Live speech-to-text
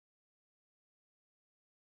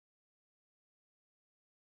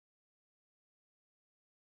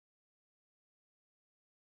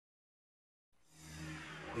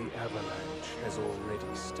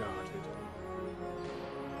started.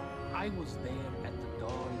 I was there at the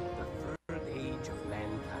dawn of the third age of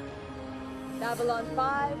mankind. Babylon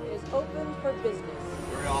 5 is open for business.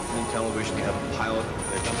 Very often in television, you have a pilot,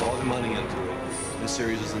 they dump all the money into it. This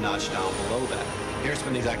series is a notch down below that. Here's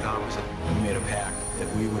been the exact opposite. We made a pact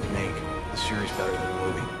that we would make the series better than the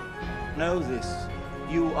movie. Know this,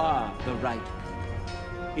 you are the right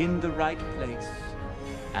people, in the right place,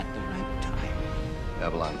 at the right time.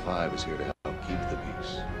 Babylon 5 is here to help keep the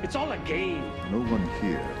peace. It's all a game. No one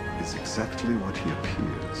here is exactly what he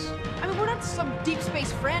appears. I mean, we're not some deep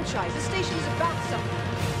space franchise. This station is about something.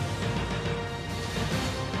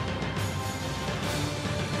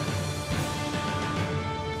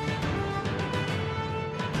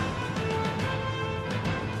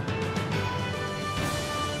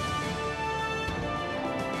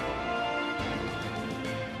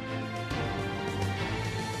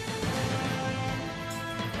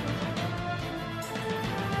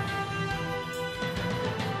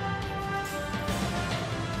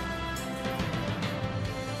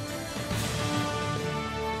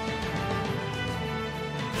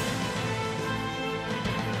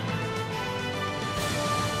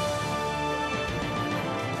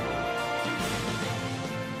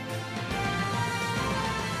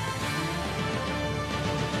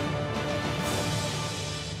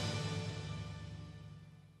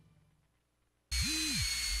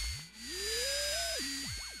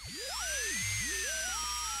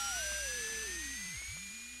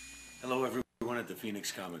 Hello, everyone at the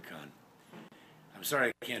Phoenix Comicon. I'm sorry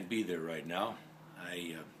I can't be there right now.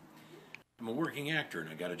 I'm a working actor and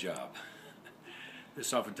I got a job.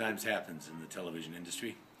 This oftentimes happens in the television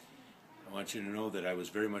industry. I want you to know that I was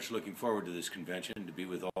very much looking forward to this convention, to be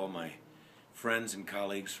with all my friends and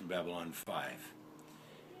colleagues from Babylon 5.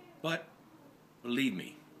 But, believe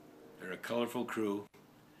me, they're a colorful crew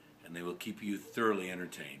and they will keep you thoroughly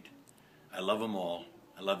entertained. I love them all.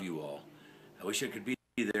 I love you all. I wish I could be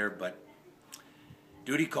there, but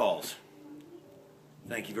duty calls.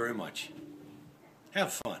 Thank you very much.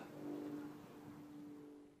 Have fun.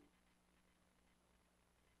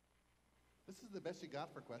 This is the best you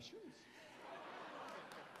got for questions?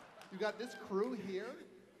 You got this crew here,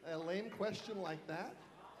 a lame question like that?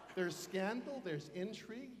 There's scandal, there's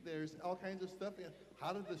intrigue, there's all kinds of stuff.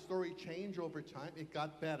 How did the story change over time? It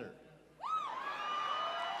got better.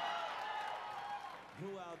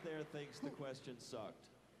 Who out there thinks the question sucked?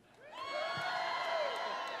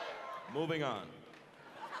 Moving on.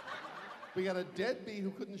 We got a deadbeat who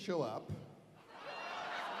couldn't show up.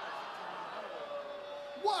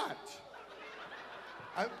 What?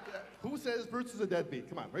 Who says Bruce is a deadbeat?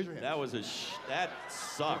 Come on, raise your hand. That was that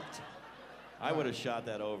sucked. I would have shot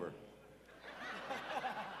that over.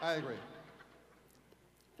 I agree.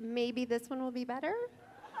 Maybe this one will be better?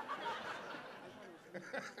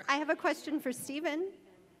 I have a question for Stephen.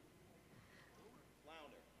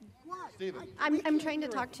 Stephen. I'm trying to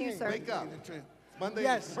talk to you, sir. Wake up. Monday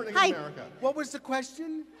Yes. morning Hi. in America. What was the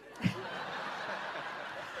question?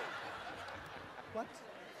 What?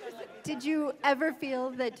 Did you ever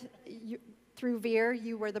feel that through Veer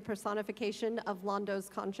you were the personification of Londo's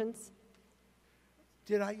conscience?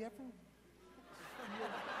 Did I ever?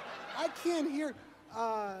 I can't hear.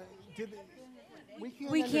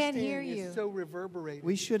 We can't hear you. It's so reverberating.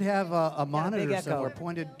 We should have a monitor somewhere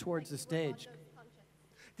pointed towards the stage.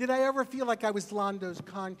 Did I ever feel like I was Londo's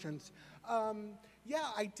conscience? Yeah,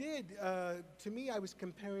 I did. To me, I was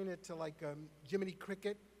comparing it to like Jiminy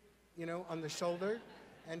Cricket, you know, on the shoulder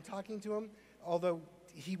and talking to him, although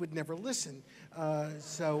he would never listen.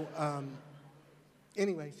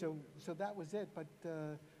 Anyway, so that was it. But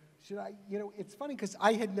should I, you know, it's funny because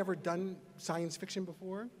I had never done science fiction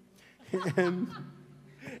before.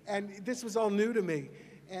 and this was all new to me.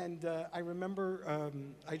 And I remember,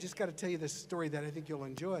 I just got to tell you this story that I think you'll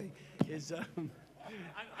enjoy. Is I'm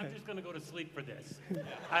just going to go to sleep for this.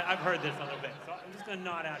 I've heard this other bit, so I'm just going to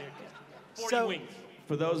nod out here. 40 winks.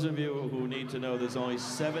 For those of you who need to know, there's only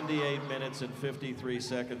 78 minutes and 53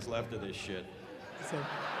 seconds left of this shit.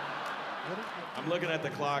 I'm looking at the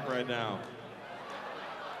clock right now.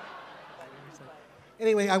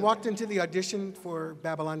 Anyway, I walked into the audition for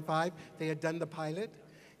Babylon 5. They had done the pilot,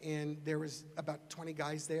 and there was about 20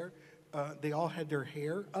 guys there. They all had their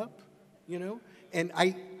hair up, you know, and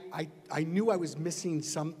I knew I was missing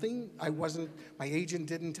something. My agent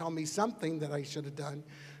didn't tell me something that I should have done.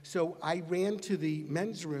 So I ran to the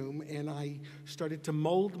men's room and I started to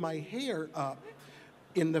mold my hair up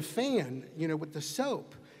in the fan, you know, with the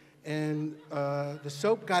soap. And the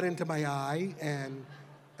soap got into my eye and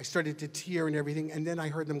I started to tear and everything. And then I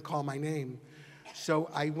heard them call my name. So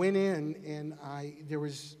I went in and there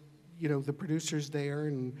was, you know, the producers there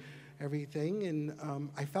and everything, and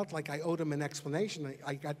I felt like I owed them an explanation.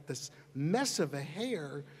 I got this mess of a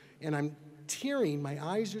hair, and I'm tearing, my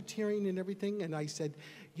eyes are tearing and everything, and I said,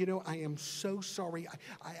 you know, I am so sorry.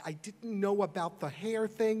 I didn't know about the hair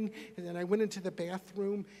thing, and then I went into the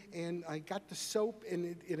bathroom, and I got the soap,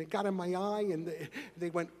 and it got in my eye, and they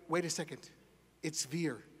went, wait a second, it's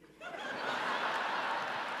Veer.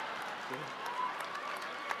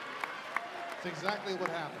 That's exactly what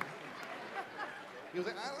happened. He was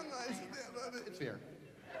like, I don't know, it's Veer.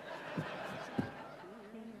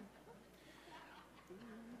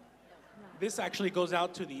 This actually goes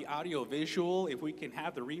out to the audio visual. If we can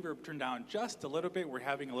have the reverb turned down just a little bit, we're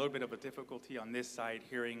having a little bit of a difficulty on this side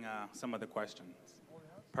hearing some of the questions.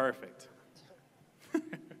 Perfect.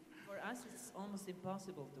 For us, it's almost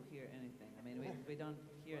impossible to hear anything. I mean, we don't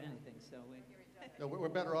hear anything, so we... No, we're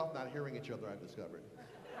better off not hearing each other, I've discovered.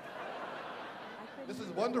 This is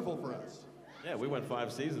wonderful for us. Yeah, we went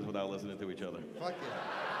 5 seasons without listening to each other. Fuck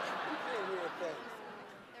yeah.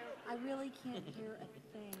 I really can't hear a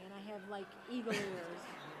thing, and I have like eagle ears.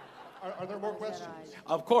 Are there more questions?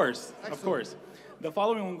 Of course, Excellent. of course. The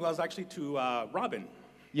following one was actually to Robin.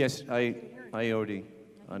 Yes, I already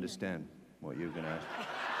understand what you're going to ask.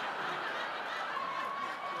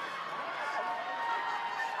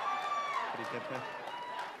 Did he get that?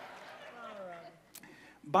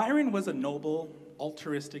 Byron was a noble,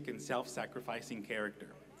 altruistic, and self-sacrificing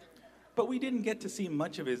character. But we didn't get to see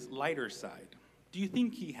much of his lighter side. Do you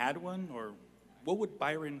think he had one, or what would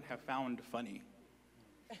Byron have found funny?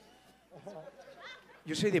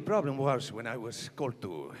 You see, the problem was when I was called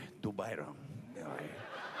to Byron. You know,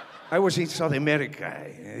 I was in South America,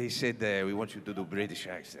 and they said, we want you to do British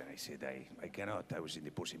accent. I said, I cannot. I was in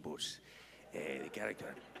the Puss in Boots, the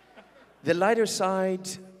character. The lighter side,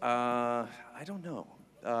 I don't know.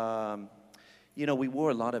 You know, we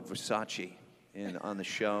wore a lot of Versace on the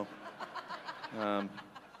show.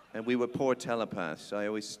 And we were poor telepaths. So I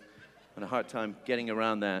always had a hard time getting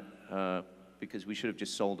around that because we should have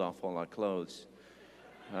just sold off all our clothes.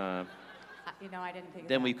 You know, I didn't think of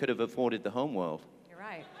Then that. we could have afforded the homeworld, You're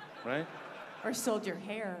right. right? Or sold your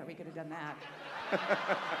hair. We could have done that.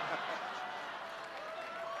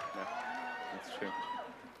 No, that's true.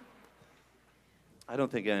 I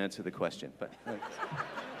don't think I answered the question, but...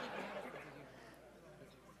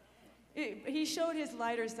 He showed his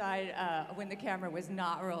lighter side when the camera was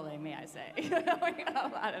not rolling, may I say. We got a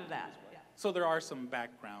lot of that. Yeah. So there are some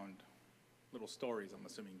background little stories, I'm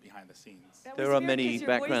assuming, behind the scenes. That There was are weird many 'cause your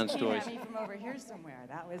background voice stories. Came at me from over here somewhere.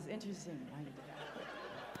 That was interesting. Why you did that.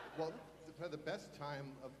 Well, the best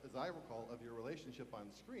time, as I recall, of your relationship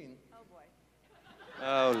on screen. Oh boy.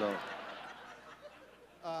 Oh, Lord.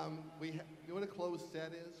 You know what a closed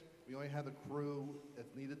set is? We only have a crew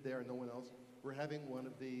that's needed there and no one else. We're having one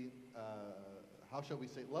of the, how shall we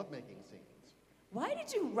say, lovemaking scenes. Why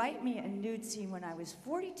did you write me a nude scene when I was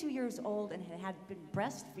 42 years old and had been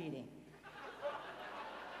breastfeeding?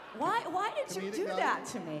 Why did you do that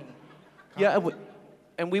to me? Yeah,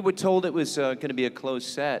 and we were told it was going to be a closed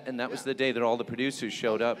set, and that was the day that all the producers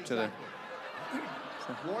showed up to the...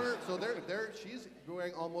 Warner, so she's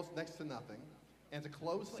wearing almost next to nothing, and it's a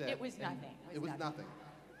closed set. It was nothing. It was nothing.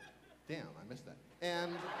 Damn, I missed that.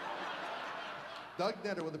 And Doug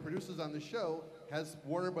Netter, one of the producers on the show, has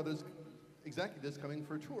Warner Brothers executives coming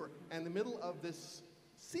for a tour. And in the middle of this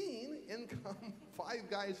scene, in come 5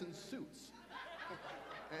 guys in suits.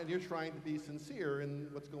 And you're trying to be sincere in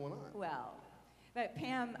what's going on. Well, but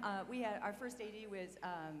Pam, we had our first AD was,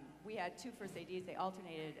 we had 2 first ADs. They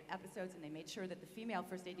alternated episodes, and they made sure that the female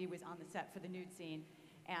first AD was on the set for the nude scene.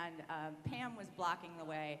 And Pam was blocking the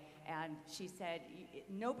way, and she said,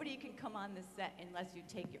 nobody can come on the set unless you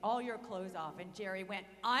take all your clothes off. And Jerry went,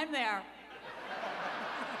 I'm there.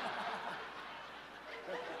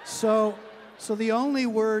 So the only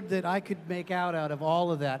word that I could make out of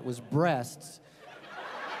all of that was breasts.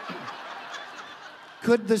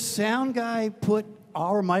 Could the sound guy put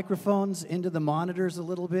our microphones into the monitors a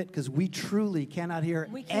little bit? Because we truly cannot hear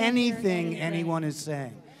anything anyone is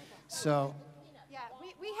saying. So...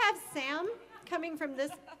 We have Sam coming from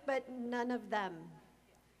this, but none of them.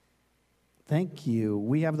 Thank you.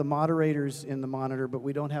 We have the moderators in the monitor, but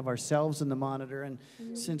we don't have ourselves in the monitor. And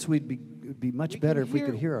since it'd be much better if we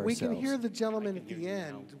could hear ourselves. We can hear the gentleman at the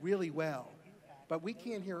end really well, but we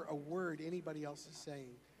can't hear a word anybody else is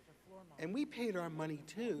saying. And we paid our money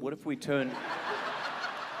too. What if we turn...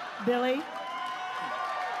 Billy?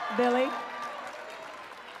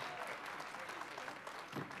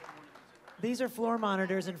 These are floor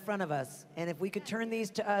monitors in front of us, and if we could turn these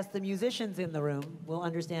to us, the musicians in the room, will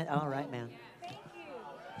understand. All right, man. Thank you.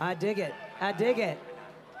 I dig it.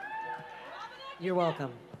 You're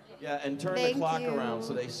welcome. Yeah, and turn Thank the clock you. around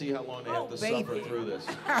so they see how long they have to suffer through this.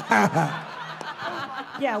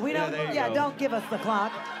 Yeah, we don't. there you Yeah, go. don't give us the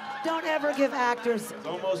clock. Don't ever give actors It's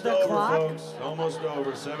almost the over, clock. folks. Almost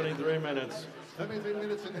over. 73 minutes. 73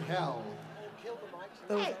 minutes in hell.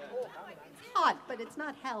 Hey, it's hot, but it's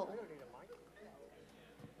not hell.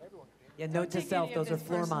 Yeah, Don't note to take self, any of those are this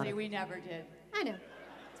floor personally, monitors. We never did. I know.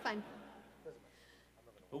 It's fine.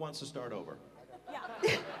 Who wants to start over?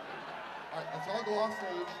 All right, let's all go off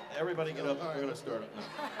stage. Everybody get up. We're going to start. No.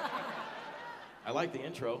 I like the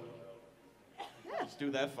intro. Let's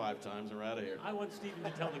do that 5 times and we're out of here. I want Stephen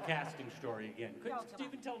to tell the casting story again. Could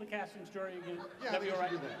Stephen tell the casting story again? Yeah, That'd be we all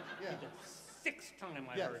should right? do that. Yeah. The 6th time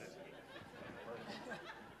I Yes. heard it.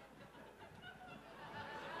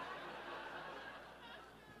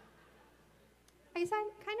 I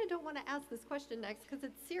kind of don't want to ask this question next because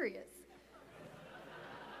it's serious.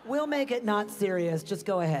 We'll make it not serious. Just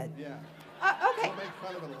go ahead. Yeah. Okay. We'll make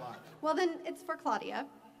fun of it a lot. Well, then it's for Claudia.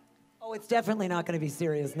 Oh, it's definitely not going to be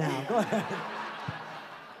serious now. Go ahead.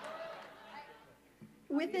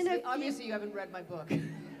 Obviously, you haven't read my book.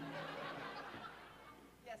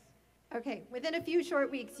 Okay, within a few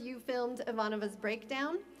short weeks, you filmed Ivanova's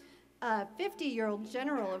breakdown. 50-year-old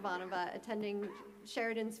General Ivanova attending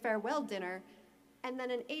Sheridan's farewell dinner, and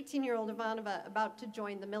then an 18-year-old Ivanova about to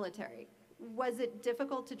join the military. Was it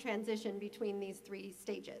difficult to transition between these 3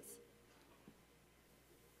 stages?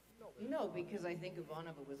 No, because I think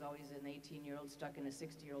Ivanova was always an 18-year-old stuck in a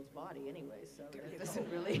 60-year-old's body anyway, so that doesn't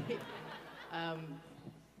really...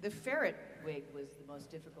 The ferret wig was the most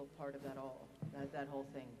difficult part of that whole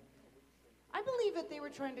thing. I believe that they were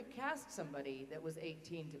trying to cast somebody that was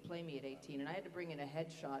 18 to play me at 18, and I had to bring in a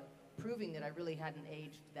headshot proving that I really hadn't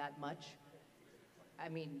aged that much. I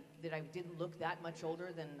mean, that I didn't look that much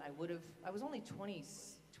older than I would have. I was only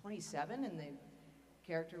 27, and the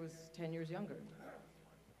character was 10 years younger.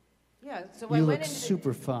 Yeah, so I You went look into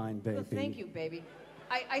super fine, baby. Well, thank you, baby.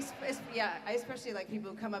 I especially like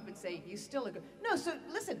people who come up and say, you still look good. No, so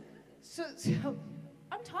listen, so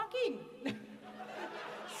I'm talking.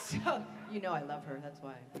 So, you know I love her, that's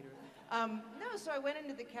why I beat her. No, so I went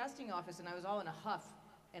into the casting office and I was all in a huff.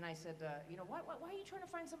 And I said, you know, why are you trying to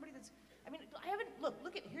find somebody that's, I mean, I haven't,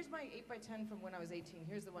 look at, here's my 8x10 from when I was 18,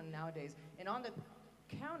 here's the one nowadays. And on the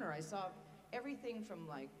counter, I saw everything from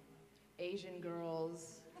like Asian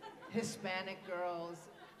girls, Hispanic girls.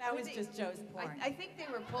 That was just Joe's porn. I think they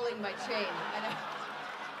were pulling my chain.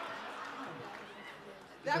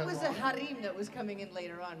 That was a harem that was coming in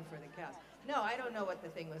later on for the cast. No, I don't know what the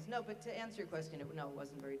thing was. No, but to answer your question, no, it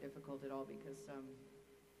wasn't very difficult at all because,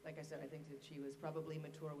 like I said, I think that she was probably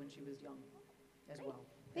mature when she was young as well.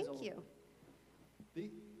 Thank you.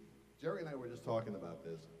 Jerry and I were just talking about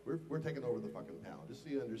this. We're taking over the fucking panel, just so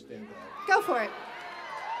you understand that. Go for it.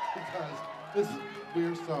 Because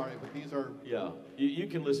we're sorry, but these are... Yeah, you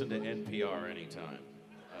can listen to NPR anytime.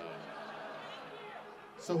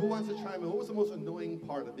 So who wants to chime in? What was the most annoying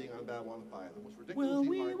part of being on Babylon 5? The most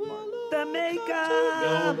ridiculously hard part? The makeup!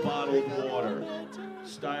 No bottled water.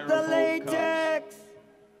 Styrofoam The latex!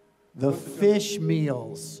 The fish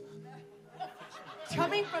meals.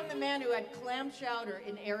 Coming from the man who had clam chowder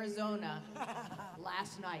in Arizona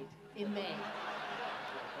last night in May.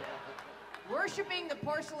 Worshipping the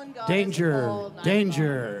porcelain goddess Danger, all night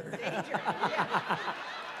danger. long. Danger, yeah.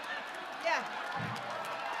 Yeah.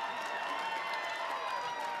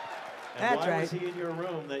 And That's why right. was he in your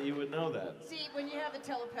room that you would know that? See, when you have the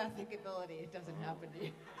telepathic ability, it doesn't happen to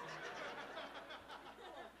you.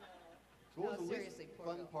 So what was No, the seriously, least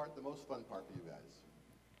fun part, the most fun part for you guys?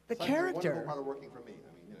 The Aside from character. The wonderful part of working for me.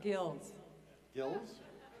 I mean, you know. Gills.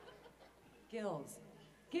 Gills?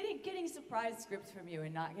 Getting surprise scripts from you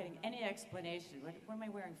and not getting any explanation. What am I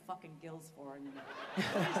wearing fucking gills for? And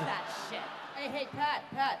what is that shit? Hey, Pat,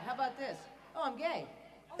 how about this? Oh, I'm gay.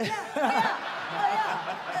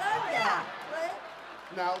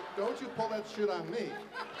 Now, don't you pull that shit on me,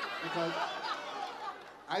 because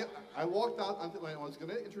I walked out onto the line. I was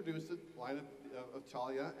going to introduce the line of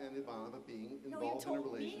Talia and Ivanova being involved in a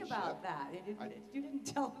relationship. Me about that. You didn't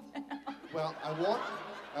tell them. Well,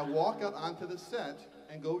 I walk out onto the set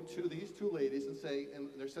and go to these 2 ladies and say, and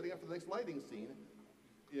they're setting up for the next lighting scene.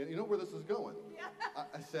 You know where this is going.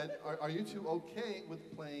 I said, are you 2 okay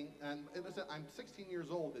with playing? And I said, I'm 16 years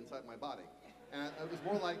old inside my body. And it was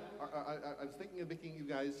more like, I was thinking of making you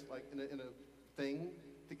guys like in a thing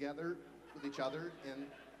together with each other, and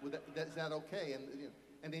is that okay? And you know,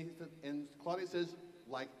 and Claudia says,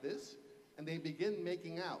 like this, and they begin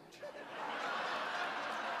making out.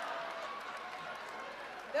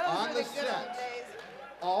 Those On were the the good old set. days.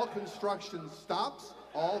 All construction stops,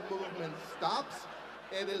 all movement stops,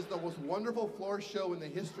 It is the most wonderful floor show in the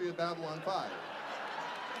history of Babylon 5.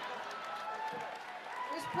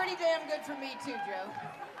 It was pretty damn good for me too, Joe.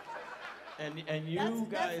 And you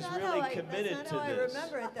guys really committed that's to not how this. I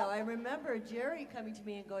remember it, though. I remember Jerry coming to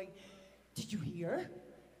me and going, "Did you hear?"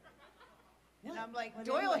 And I'm like,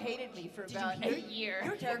 Doyle hated me for about a year.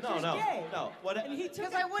 Your character's No.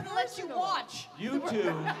 Because I wouldn't let you watch. You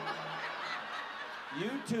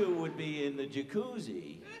two would be in the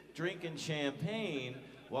jacuzzi drinking champagne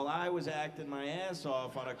while I was acting my ass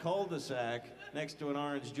off on a cul-de-sac next to an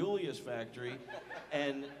Orange Julius factory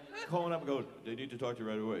and calling up and going, "They need to talk to you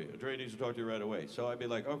right away. Andrea needs to talk to you right away." So I'd be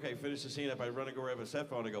like, "Okay, finish the scene up." I'd run and go grab a set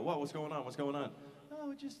phone and go, "What? What's going on? What's going on?" "Oh,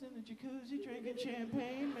 we're just in the jacuzzi drinking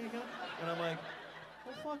champagne, makeup." And I'm like,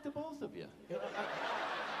 "Well, fuck the both of you." You know,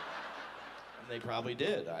 and they probably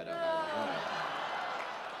did. I don't know.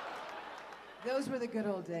 Those were the good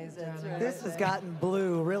old days. That's right. This has gotten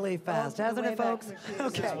blue really fast, hasn't it, folks?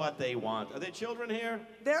 This is what they want. Are there children here?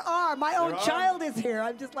 There are. My own There are? child is here.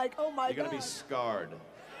 I'm just like, oh my You're God. gonna be scarred.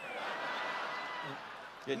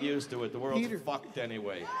 Get used to it. The world's fucked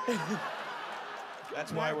anyway.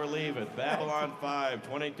 That's why we're leaving. Babylon 5,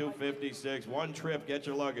 2256. One trip, get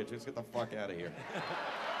your luggage. Let's get the fuck out of here.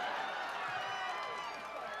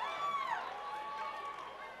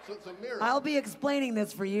 So Mira. I'll be explaining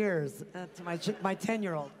this for years to my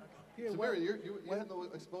 10-year-old. So Mira, you had no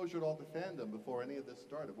exposure at all to fandom before any of this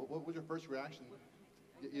started. What was your first reaction?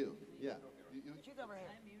 You? Yeah. She's over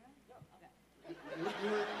here.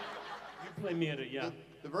 You play Mira, yeah.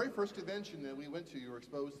 The very first convention that we went to, you were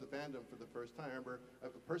exposed to fandom for the first time. I remember a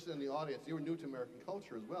person in the audience, you were new to American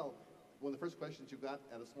culture as well. One of the first questions you got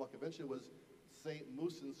at a small convention was, say,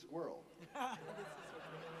 moose and squirrel.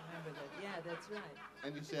 Yeah, that's right.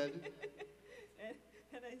 And you said?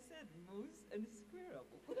 and I said, moose and squirrel.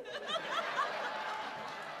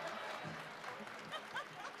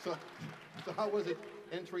 So how was it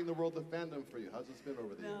entering the world of fandom for you? How's this been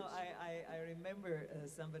over the years? No, I remember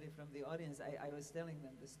somebody from the audience, I was telling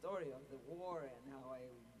them the story of the war and how I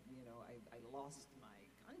lost my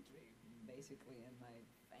country, basically, and my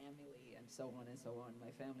family and so on,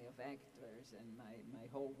 my family of actors and my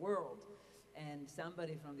whole world. And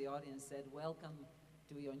somebody from the audience said, "Welcome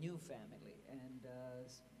to your new family." And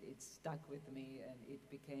it stuck with me and it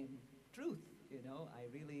became truth, you know. I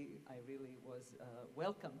really was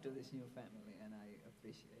welcome to this new family and I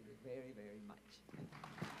appreciate it very, very much.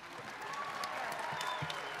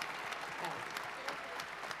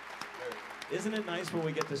 Isn't it nice when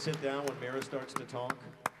we get to sit down when Mira starts to talk?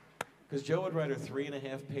 Because Joe would write her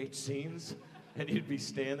 3.5-page scenes, and you'd be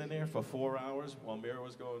standing there for 4 hours while Mira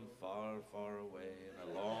was going far, far away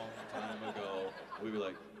and a long time ago. We'd be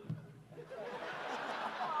like,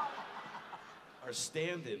 our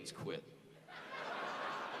stand-ins quit.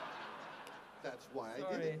 That's why I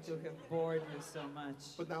Sorry did it. to have bored you so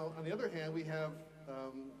much. But now, on the other hand, we have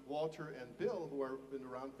Walter and Bill, who have been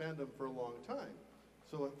around fandom for a long time.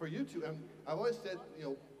 So for you two, I've always said, you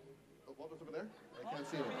know, Walter's over there? I can't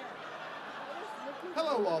see him.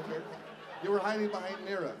 Hello, Walter. You were hiding behind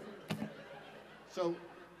Mira. So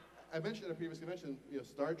I mentioned in a previous convention, you know,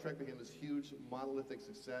 Star Trek became this huge monolithic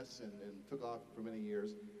success and took off for many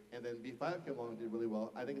years. And then B5 came along and did really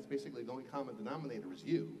well. I think it's basically the only common denominator is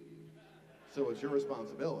you. So it's your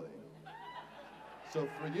responsibility. So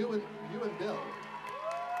for you and Bill,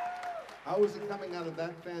 how is it coming out of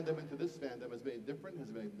that fandom into this fandom? Has it been different? Has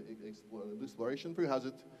it been an exploration for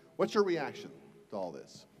you? What's your reaction to all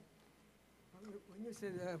this? When you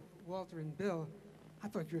said Walter and Bill, I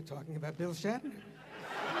thought you were talking about Bill Shatner.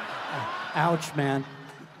 Ouch, man.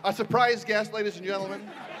 A surprise guest, ladies and gentlemen.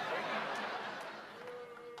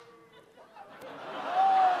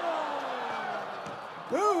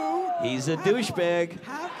 Boo! He's a douchebag.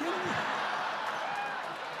 How can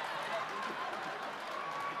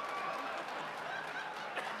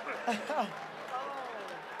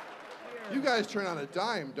You guys turn on a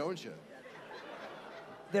dime, don't you?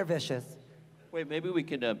 They're vicious. Wait, maybe we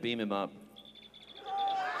can beam him up.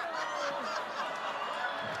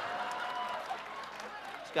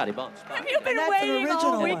 Scotty Bones. Have you been waiting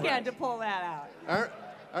all weekend to pull that out?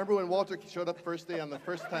 I remember when Walter showed up the first day on the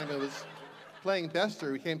first time it was playing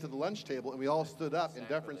Bester, we came to the lunch table and we all stood up in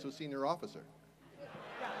deference to a senior officer.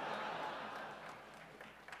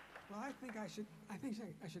 Well, I think I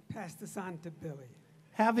should pass this on to Billy.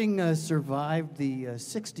 Having survived the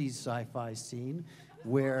 60s sci-fi scene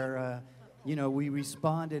where, we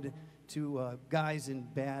responded to guys in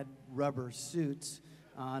bad rubber suits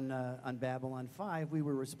on Babylon 5, we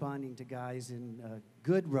were responding to guys in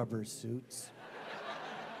good rubber suits.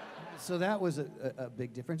 So that was a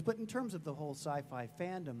big difference. But in terms of the whole sci-fi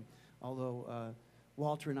fandom, although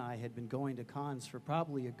Walter and I had been going to cons for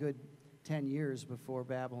probably a good 10 years before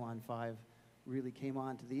Babylon 5 really came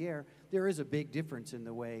onto the air. There is a big difference in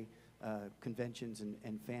the way conventions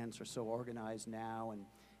and fans are so organized now,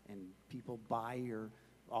 and people buy your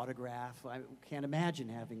autograph. I can't imagine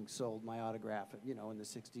having sold my autograph, you know, in the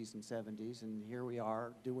 60s and 70s, and here we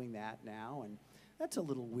are doing that now, and that's a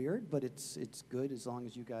little weird, but it's good as long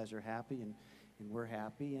as you guys are happy and we're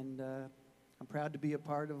happy, and I'm proud to be a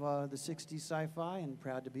part of the 60s sci-fi and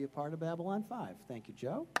proud to be a part of Babylon 5. Thank you,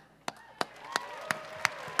 Joe.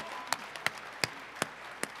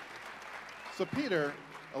 So Peter,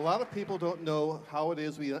 a lot of people don't know how it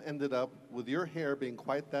is we ended up with your hair being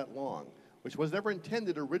quite that long, which was never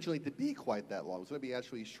intended originally to be quite that long. It was going to be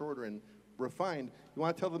actually shorter and refined. You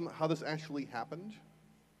want to tell them how this actually happened?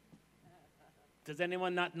 Does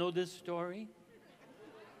anyone not know this story?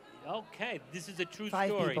 Okay, this is a true Five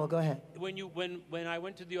story. people, go ahead. When I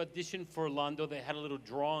went to the audition for Londo, they had a little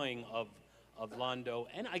drawing of Londo,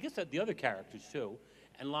 and I guess the other characters too.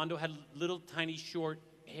 And Londo had little tiny short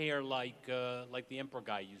hair like the Emperor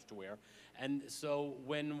guy used to wear. And so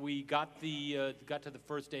when we got to the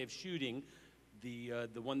first day of shooting, the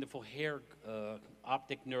wonderful hair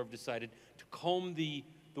optic nerve decided to comb the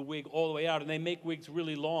wig all the way out, and they make wigs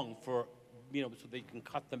really long for, you know, so they can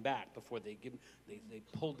cut them back before they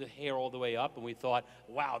pulled the hair all the way up, and we thought,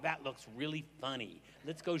 wow, that looks really funny.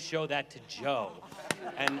 Let's go show that to Joe.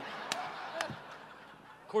 And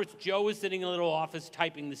of course, Joe was sitting in a little office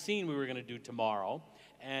typing the scene we were going to do tomorrow,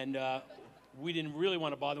 and we didn't really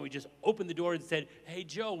want to bother him. We just opened the door and said, hey,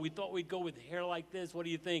 Joe, we thought we'd go with hair like this. What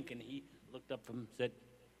do you think? And he looked up from and said,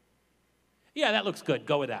 yeah, that looks good.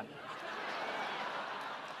 Go with that.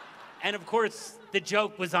 And of course, the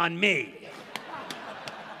joke was on me.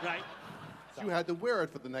 Right? So you had to wear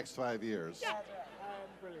it for the next 5 years. Yeah.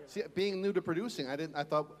 See, being new to producing, I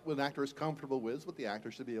thought what an actor is comfortable with what the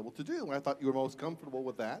actor should be able to do. And I thought you were most comfortable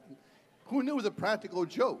with that. Who knew it was a practical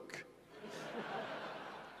joke?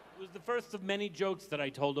 It was the first of many jokes that I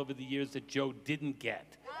told over the years that Joe didn't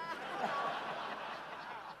get.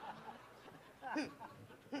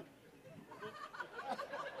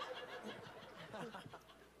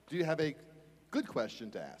 Do you have a good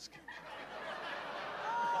question to ask?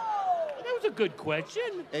 That was a good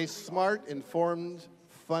question. A smart, informed,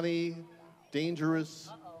 funny,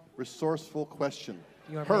 dangerous, resourceful question.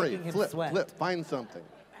 You're Hurry, making him flip, sweat. flip, find something.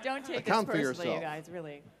 Don't take Account this for personally, yourself. you guys,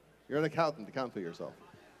 really. You're an accountant. Account for yourself.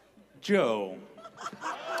 Joe.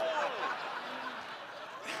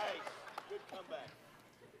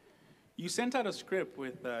 You sent out a script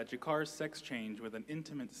with Jakar's sex change with an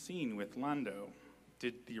intimate scene with Londo.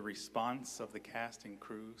 Did the response of the cast and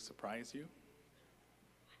crew surprise you?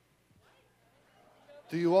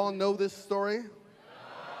 Do you all know this story?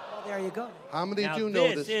 Well, there you go. How many Now, do know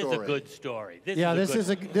this is story? a good story.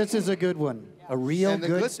 This is a good one. A real and the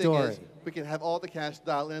good good story. thing is we can have all the cast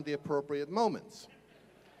dial in at the appropriate moments.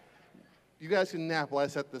 You guys can nap while I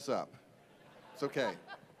set this up. It's okay.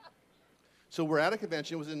 So we're at a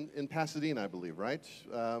convention. It was in Pasadena, I believe, right?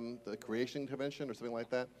 The Creation Convention or something like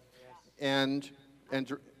that. Yes. And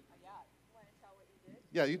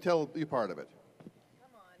yeah, you tell you part of it.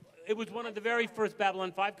 It was one of the very first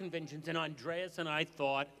Babylon 5 conventions, and Andreas and I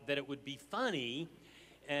thought that it would be funny,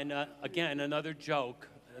 and again, another joke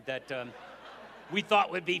that we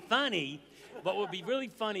thought would be funny, but what would be really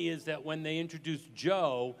funny is that when they introduced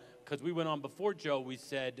Joe, because we went on before Joe, we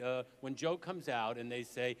said, when Joe comes out and they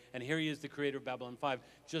say, and here he is, the creator of Babylon 5,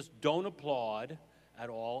 just don't applaud at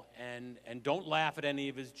all, and don't laugh at any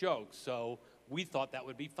of his jokes. So we thought that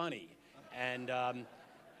would be funny. And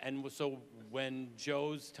so when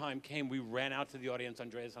Joe's time came, we ran out to the audience,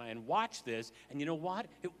 Andreas and I, and watched this. And you know what?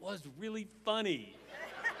 It was really funny.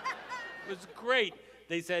 It was great.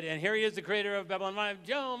 They said, and here he is, the creator of Babylon 5,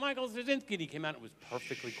 Joe Michael Straczynski. And he came out and it was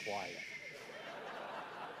perfectly quiet.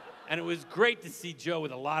 And it was great to see Joe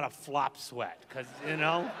with a lot of flop sweat, because, you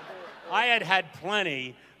know, I had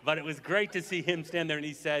plenty, but it was great to see him stand there. And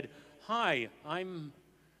he said, hi, I'm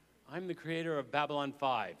the creator of Babylon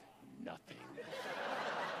 5. Nothing.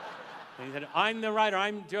 And he said, I'm the writer.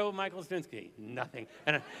 I'm Joe Michael Straczynski. Nothing.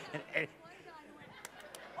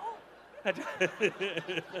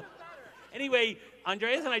 Anyway,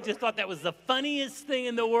 Andreas and I just thought that was the funniest thing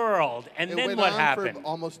in the world. And then what happened? It went on for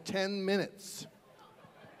almost 10 minutes.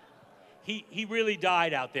 He really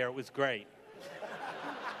died out there. It was great.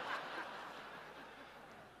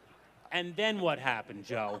 And then what happened,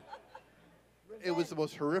 Joe? It was the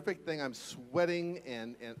most horrific thing. I'm sweating,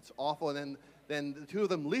 and it's awful. And then the two of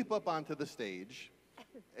them leap up onto the stage,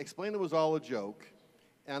 explain it was all a joke,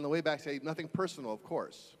 and on the way back say, nothing personal, of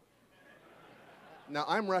course. Now,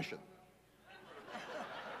 I'm Russian.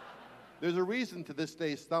 There's a reason to this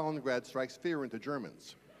day Stalingrad strikes fear into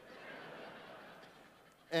Germans.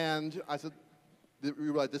 And I said, we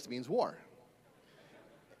realize this means war.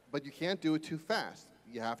 But you can't do it too fast.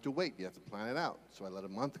 You have to wait. You have to plan it out. So I let a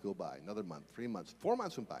month go by, another month, 3 months, 4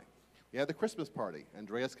 months went by. We had the Christmas party.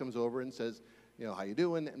 Andreas comes over and says, you know, how you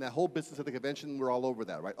doing? And that whole business at the convention, we're all over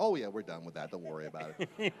that, right? Oh, yeah, we're done with that. Don't worry about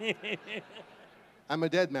it. I'm a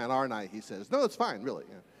dead man, aren't I? He says. No, it's fine, really.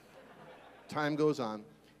 Yeah. Time goes on.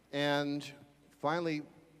 And finally,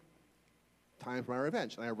 time for my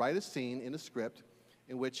revenge. And I write a scene in a script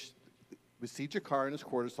in which we see Jakar in his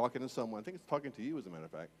quarters talking to someone. I think it's talking to you, as a matter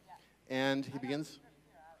of fact. And he begins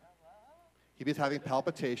having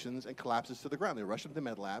palpitations and collapses to the ground. They rush him to the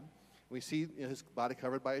med lab. We see his body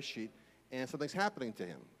covered by a sheet, and something's happening to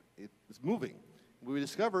him. It's moving. What we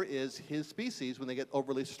discover is his species, when they get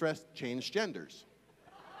overly stressed, change genders.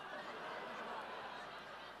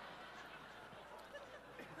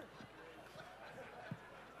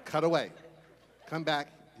 Cut away. Come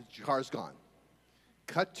back, his car's gone.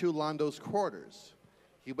 Cut to Lando's quarters.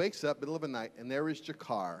 He wakes up middle of the night, and there is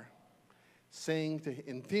Jakar saying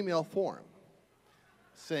in female form,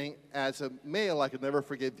 saying, as a male, I could never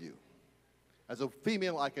forgive you. As a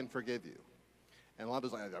female, I can forgive you. And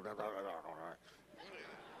Lando's like,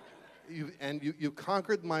 you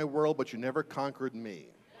conquered my world, but you never conquered me.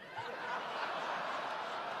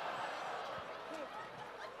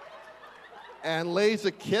 And lays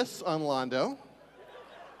a kiss on Lando,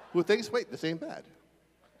 who thinks, wait, this ain't bad.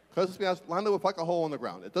 Because let's be honest, Lando will fuck a hole in the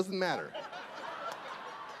ground. It doesn't matter.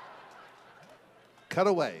 Cut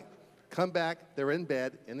away. Come back. They're in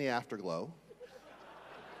bed in the afterglow.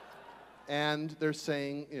 And they're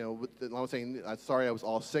saying, you know, Lando's saying, sorry, I was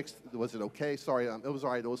all sick. Was it okay? Sorry, it was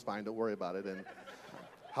all right. It was fine. Don't worry about it. And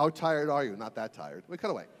how tired are you? Not that tired. We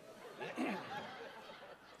cut away.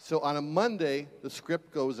 So on a Monday, the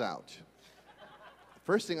script goes out.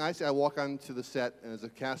 First thing I say, I walk onto the set, and there's a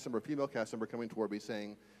cast member, a female cast member coming toward me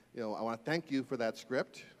saying, you know, I want to thank you for that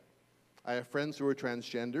script. I have friends who are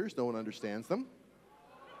transgenders. No one understands them.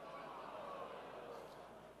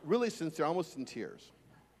 Really sincere, almost in tears.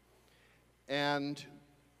 And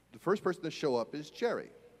the first person to show up is Jerry,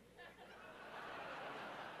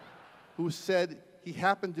 who said he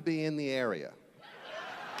happened to be in the area.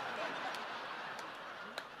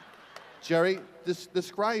 Jerry,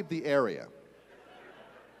 describe the area.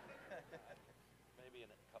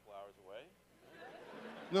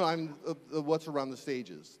 No, I'm what's around the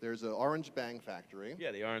stages. There's an orange bang factory.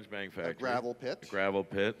 Yeah, the orange bang factory. A gravel pit. The gravel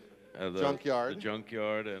pit. The junkyard. The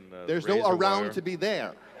junkyard and there's the no around wire. To be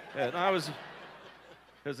there. Yeah, no,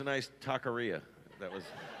 there's a nice taqueria that was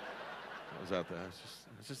out there.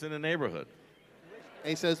 It's just in the neighborhood.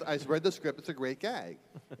 And he says, I read the script. It's a great gag.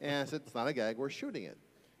 And I said, it's not a gag. We're shooting it.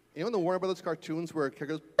 You know in the Warner Brothers cartoons where a kid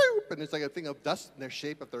goes boop and there's like a thing of dust in their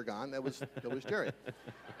shape if they're gone. That was Jerry.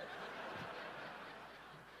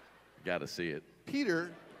 Got to see it.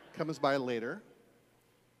 Peter comes by later.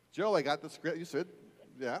 Joe, I got the script. You said,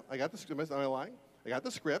 yeah, I got the script. Am I lying? I got the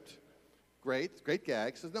script. Great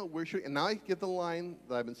gag. Says, no, we're shooting. And now I get the line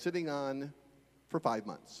that I've been sitting on for 5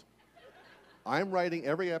 months. I'm writing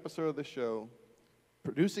every episode of the show,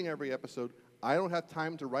 producing every episode. I don't have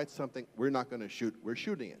time to write something we're not going to shoot. We're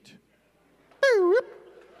shooting it.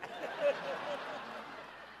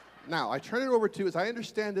 Now, I turn it over to, as I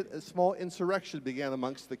understand it, a small insurrection began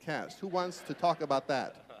amongst the cast. Who wants to talk about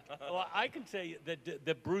that? Well, I can say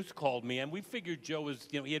that Bruce called me, and we figured Joe was,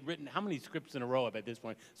 you know, he had written how many scripts in a row at this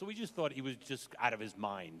point, so we just thought he was just out of his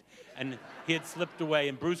mind. And he had slipped away,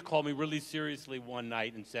 and Bruce called me really seriously one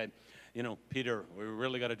night and said, you know, Peter, we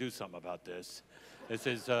really got to do something about this. This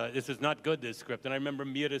is not good, this script. And I remember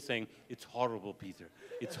Mira saying, it's horrible, Peter.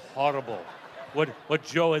 It's horrible what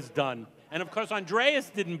Joe has done. And of course, Andreas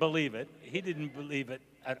didn't believe it. He didn't believe it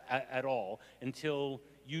at all until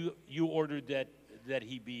you ordered that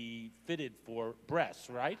he be fitted for breasts,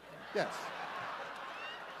 right? Yes.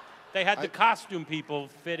 They had the costume people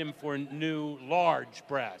fit him for new, large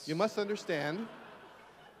breasts. You must understand,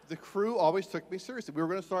 the crew always took me seriously. We were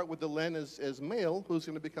going to start with the Len as male, who's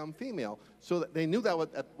going to become female. So that they knew that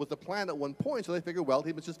was the plan at one point, so they figured, well,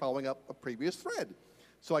 he was just following up a previous thread.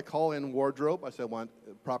 So I call in wardrobe. I said, I want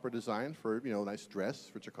proper design for, you know, a nice dress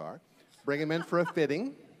for Jakar. Bring him in for a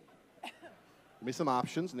fitting. Give me some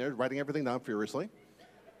options, and they're writing everything down furiously.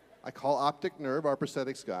 I call Optic Nerve, our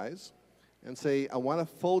prosthetics guys, and say, I want a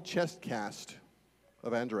full chest cast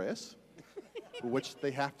of Andreas, for which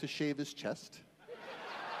they have to shave his chest.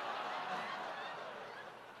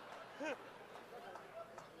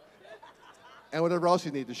 And whatever else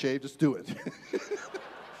you need to shave, just do it.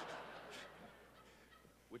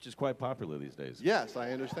 Which is quite popular these days. Yes,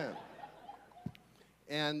 I understand.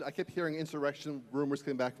 And I kept hearing insurrection rumors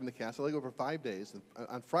coming back from the cast. I let it go for 5 days. And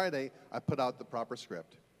on Friday, I put out the proper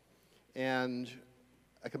script. And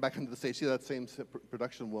I come back onto the stage, see that same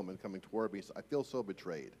production woman coming toward me. So I feel so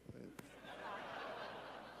betrayed.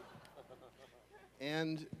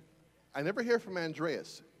 And I never hear from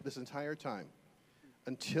Andreas this entire time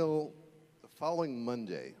until the following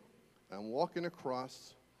Monday. I'm walking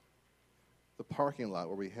across the parking lot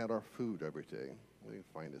where we had our food every day. Let me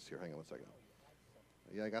find this here. Hang on a second.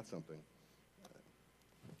 Yeah, I got something.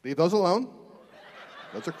 Leave those alone.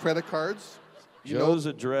 Those are credit cards. Joe's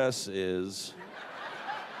address is...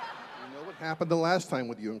 You know what happened the last time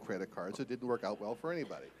with you and credit cards. It didn't work out well for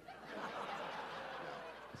anybody.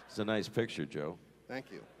 It's a nice picture, Joe.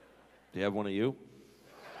 Thank you. Do you have one of you?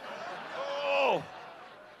 Oh!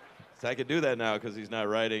 So I can do that now because he's not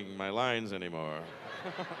writing my lines anymore.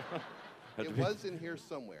 It was in here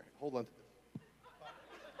somewhere. Hold on.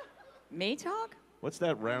 Me talk? What's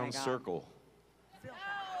that round circle?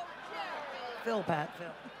 Phil, Pat,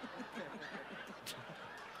 Phil.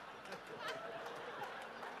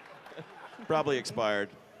 Probably expired.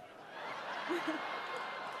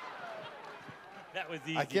 That was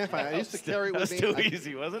easy. I can't find it. I used to carry it with me. That was too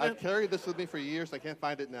easy, wasn't it? I've carried this with me for years. I can't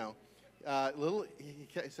find it now.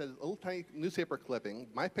 He said a little tiny newspaper clipping,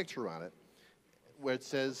 my picture on it, where it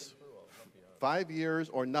says, 5 years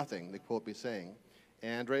or nothing, they quote me saying.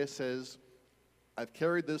 And Andrea says, I've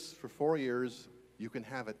carried this for 4 years. You can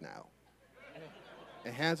have it now.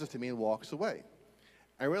 And hands it to me and walks away.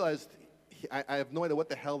 I realized I have no idea what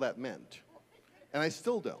the hell that meant. And I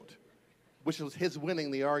still don't, which was his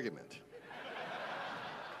winning the argument.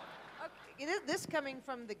 Okay, this coming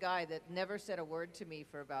from the guy that never said a word to me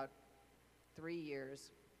for about 3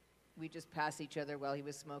 years. We just pass each other while he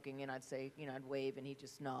was smoking, and I'd say, I'd wave, and he'd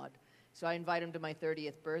just nod. So I invite him to my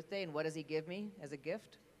 30th birthday, and what does he give me as a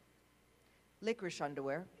gift? Licorice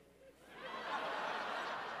underwear.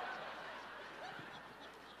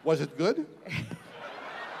 Was it good?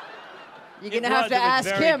 You're going to have to ask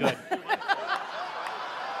him.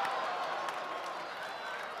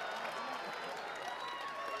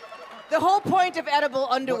 The whole point of edible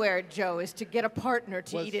underwear, Joe, is to get a partner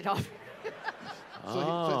to eat it off.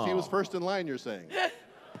 So he was first in line, you're saying?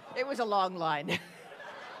 It was a long line.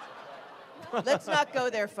 Let's not go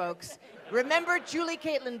there, folks. Remember, Julie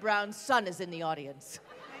Caitlin Brown's son is in the audience.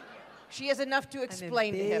 She has enough to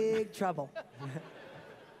explain to him. Big trouble.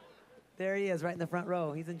 There he is, right in the front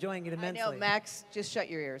row. He's enjoying it immensely. I know, Max. Just shut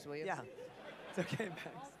your ears, will you? Yeah. It's okay,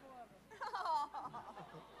 Max.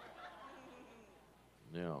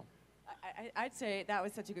 Yeah. I'd say that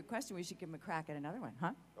was such a good question. We should give him a crack at another one,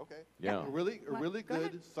 huh? Okay. Yeah. A really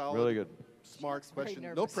good, solid, Really good. smart question. No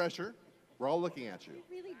nervous. pressure. We're all looking at you. I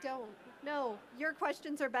really don't. No, your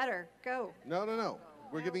questions are better. Go. No.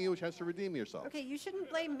 We're giving you a chance to redeem yourself. Okay, you shouldn't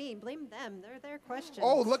blame me. Blame them. They're their questions.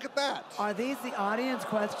 Oh, look at that. Are these the audience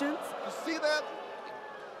questions? You see that?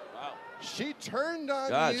 Wow. She turned on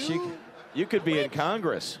God, you. you could be in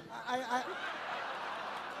Congress.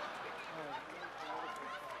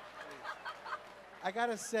 I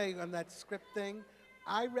gotta say, on that script thing,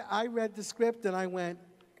 I read the script and I went,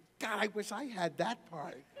 God, I wish I had that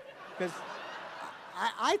part. Because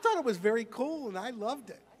I thought it was very cool and I loved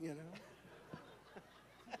it,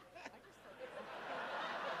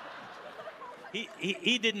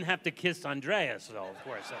 He didn't have to kiss Andreas, though, of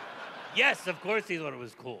course. Yes, of course he thought it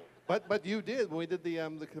was cool. But you did. When we did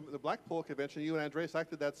the Blackpool convention, you and Andreas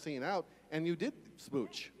acted that scene out, and you did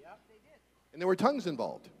smooch. Yep, they did. And there were tongues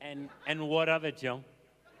involved. And what of it, Joe?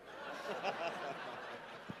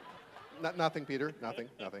 Nothing, Peter. Nothing.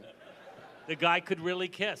 The guy could really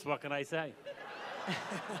kiss. What can I say?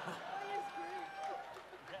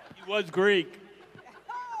 He was Greek.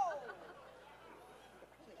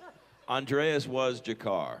 Andreas was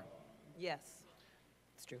Jakar. Yes,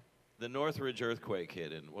 it's true. The Northridge earthquake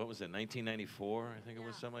hit in, what was it, 1994? I think it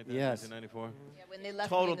was something like that, Yes. 1994? Yeah, when they left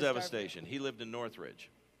Total me in the devastation. He lived in Northridge,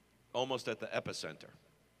 almost at the epicenter.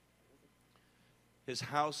 His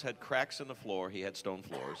house had cracks in the floor. He had stone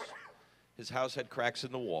floors. His house had cracks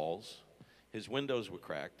in the walls. His windows were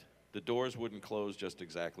cracked. The doors wouldn't close just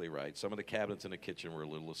exactly right. Some of the cabinets in the kitchen were a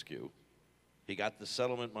little askew. He got the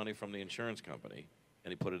settlement money from the insurance company,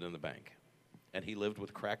 and he put it in the bank. And he lived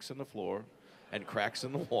with cracks in the floor, and cracks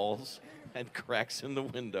in the walls, and cracks in the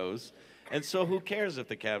windows. And so who cares if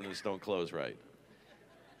the cabinets don't close right?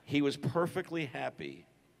 He was perfectly happy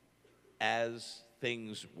as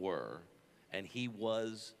things were, and he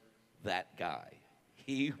was that guy.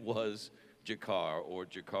 He was Jakar, or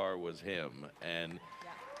Jakar was him, and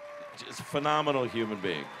just phenomenal human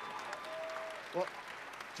being. Well,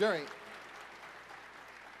 Jerry,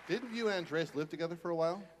 Didn't you and Andreas live together for a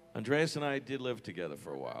while? Andreas and I did live together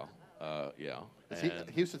for a while. Yeah.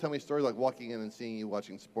 He used to tell me stories like walking in and seeing you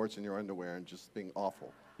watching sports in your underwear and just being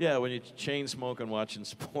awful. Yeah, when you chain smoking watching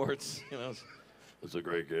sports, you know, it's a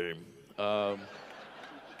great game. I'll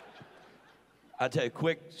tell you a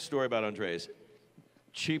quick story about Andreas.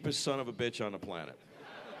 Cheapest son of a bitch on the planet.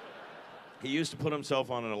 He used to put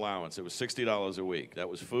himself on an allowance. It was $60 a week. That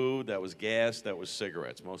was food, that was gas, that was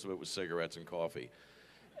cigarettes. Most of it was cigarettes and coffee.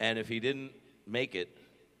 And if he didn't make it,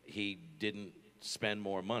 he didn't spend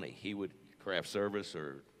more money. He would craft service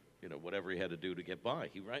or, you know, whatever he had to do to get by.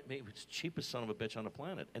 He was the cheapest son of a bitch on the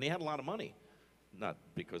planet. And he had a lot of money. Not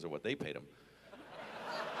because of what they paid him.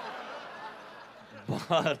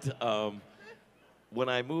 But when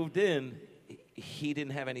I moved in, he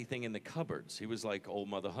didn't have anything in the cupboards. He was like old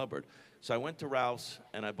Mother Hubbard. So I went to Ralph's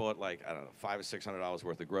and I bought like, I don't know, $500 or $600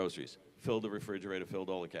 worth of groceries. Filled the refrigerator, filled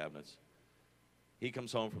all the cabinets. He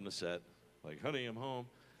comes home from the set, like, honey, I'm home.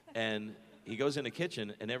 And he goes in the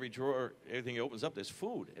kitchen and every drawer, everything he opens up, there's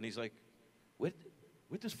food. And he's like, where'd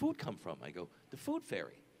this food come from? I go, the food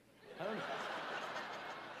fairy. I don't know.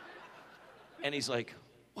 And he's like,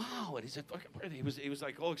 wow. And he said, he was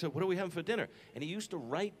like, oh, what are we having for dinner? And he used to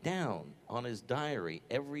write down on his diary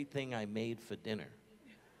everything I made for dinner.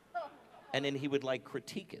 And then he would like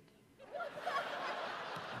critique it.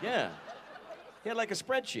 Yeah. He had like a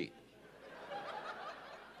spreadsheet.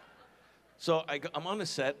 So I'm on the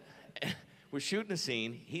set. We're shooting a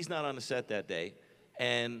scene. He's not on the set that day.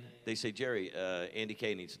 And they say, Jerry, Andy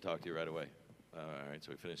K needs to talk to you right away. All right, so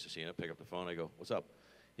we finish the scene. I pick up the phone. I go, what's up?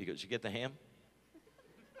 He goes, you get the ham?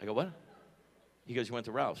 I go, what? He goes, you went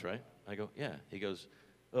to Ralph's, right? I go, yeah. He goes,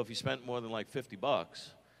 well, if you spent more than like $50,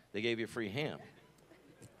 they gave you a free ham.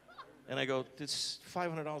 And I go, it's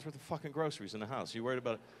 $500 worth of fucking groceries in the house. You worried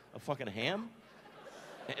about a fucking ham?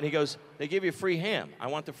 And he goes, they give you a free ham. I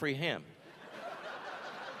want the free ham.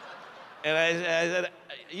 And I said,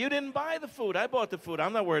 you didn't buy the food. I bought the food.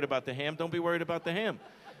 I'm not worried about the ham. Don't be worried about the ham.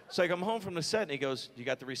 So I come home from the set, and he goes, you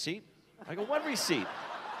got the receipt? I go, what receipt?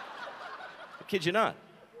 I kid you not.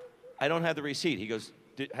 I don't have the receipt. He goes,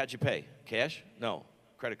 how'd you pay? Cash? No.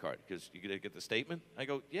 Credit card. Because you gonna get the statement? I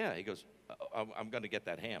go, yeah. He goes, I'm going to get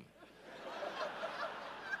that ham.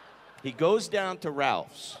 He goes down to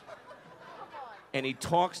Ralph's, and he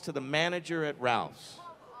talks to the manager at Ralph's.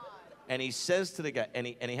 And he says to the guy,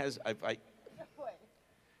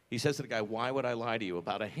 he says to the guy, why would I lie to you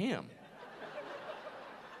about a ham?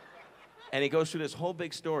 And he goes through this whole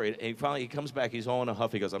big story, and finally he comes back, he's all in a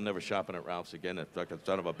huff, he goes, I'm never shopping at Ralph's again, that fucking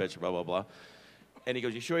son of a bitch, blah, blah, blah. And he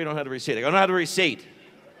goes, you sure you don't have the receipt? I go, I don't have the receipt.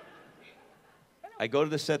 I go to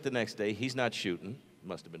the set the next day, he's not shooting,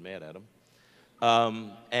 must have been mad at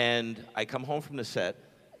him. And I come home from the set,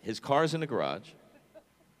 his car's in the garage,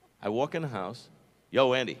 I walk in the house,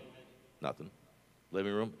 yo, Andy. Nothing.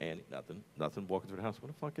 Living room, Andy, nothing. Nothing. Walking through the house, where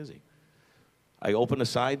the fuck is he? I open the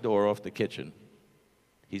side door off the kitchen.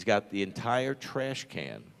 He's got the entire trash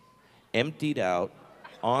can emptied out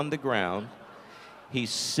on the ground.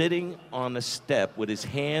 He's sitting on the step with his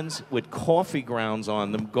hands with coffee grounds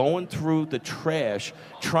on them, going through the trash,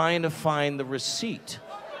 trying to find the receipt.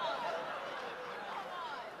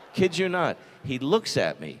 Kid you not. He looks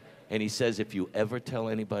at me and he says, if you ever tell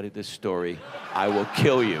anybody this story, I will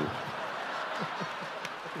kill you.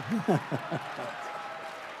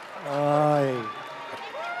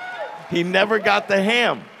 He never got the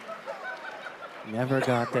ham. Never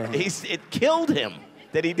got the ham. It killed him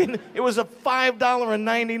that he didn't. It was a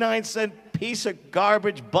 $5.99 piece of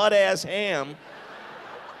garbage butt-ass ham,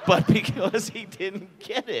 but because he didn't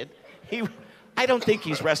get it, I don't think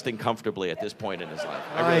he's resting comfortably at this point in his life.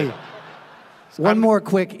 I really don't. One more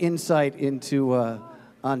quick insight into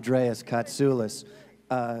Andreas Katsoulis.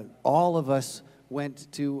 All of us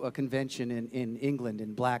went to a convention in England,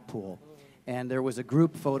 in Blackpool, and there was a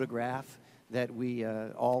group photograph that we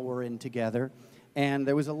all were in together, and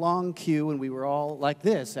there was a long queue, and we were all like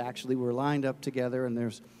this, actually. We were lined up together, and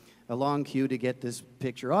there's a long queue to get this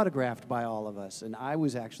picture autographed by all of us, and I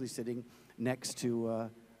was actually sitting next to,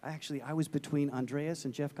 I was between Andreas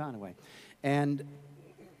and Jeff Conaway, and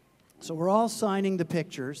so we're all signing the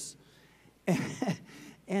pictures,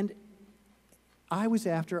 and I was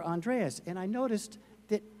after Andreas, and I noticed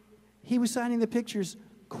that he was signing the pictures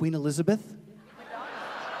Queen Elizabeth,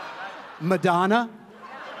 Madonna,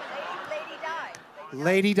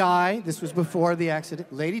 Lady Di. This was before the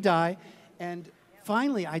accident. Lady Di. And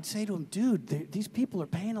finally, I'd say to him, dude, these people are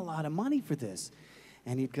paying a lot of money for this.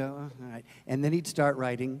 And he'd go, oh, all right. And then he'd start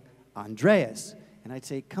writing Andreas. And I'd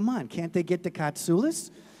say, come on, can't they get the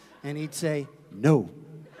Katsoulis? And he'd say, no.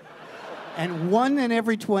 And 1 in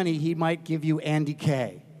every 20, he might give you Andy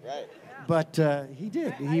K. but he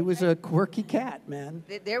did. He was a quirky cat, man.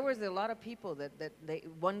 There was a lot of people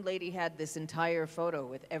one lady had this entire photo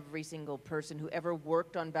with every single person who ever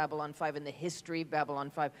worked on Babylon 5 in the history of Babylon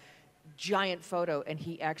 5. Giant photo, and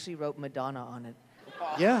he actually wrote Madonna on it.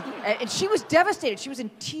 Yeah. And she was devastated. She was in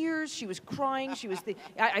tears. She was crying.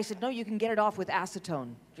 I said, no, you can get it off with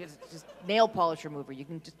acetone. Just nail polish remover. You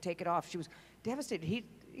can just take it off. She was devastated.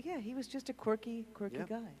 He was just a quirky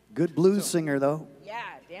guy. Good blues singer, though. Yeah,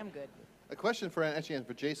 damn good. A question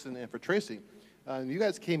for Jason and for Tracy. You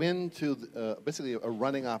guys came into basically a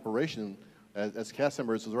running operation as cast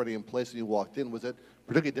members was already in place when you walked in. Was it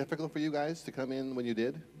particularly difficult for you guys to come in when you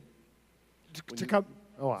did? To come.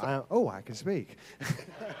 I can speak.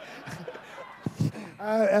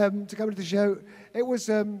 To come to the show, it was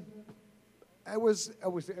a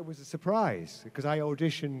surprise because I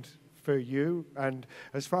auditioned for you, and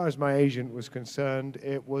as far as my agent was concerned,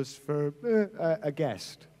 it was for a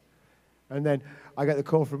guest. And then I got the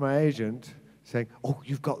call from my agent saying, "Oh,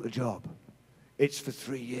 you've got the job. It's for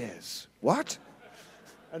 3 years." What?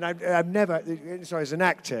 And I've never, sorry, as an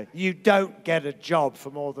actor, you don't get a job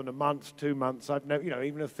for more than a month, 2 months. I've never,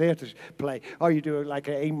 even a theatre play. Oh, you do like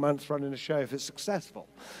 8 months running a show if it's successful.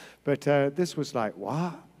 But this was like,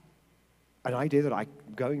 what? And I did it. I'm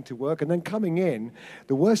going to work. And then coming in,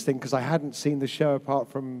 the worst thing, because I hadn't seen the show apart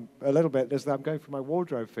from a little bit, is that I'm going for my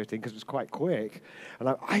wardrobe fitting because it was quite quick. And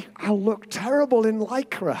I'll look terrible in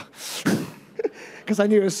Lycra. Because I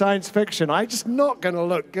knew it was science fiction. I'm just not going to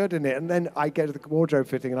look good in it. And then I get to the wardrobe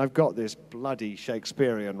fitting, and I've got this bloody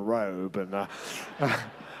Shakespearean robe. And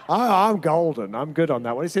I'm golden. I'm good on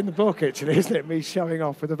that one. It's in the book, actually, isn't it? Me showing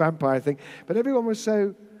off with the vampire thing. But everyone was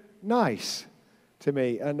so nice to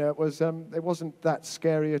me. And it wasn't that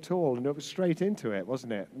scary at all. And it was straight into it,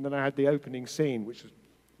 wasn't it? And then I had the opening scene, which was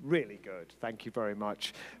really good. Thank you very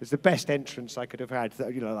much. It was the best entrance I could have had.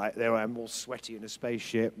 Like there I am all sweaty in a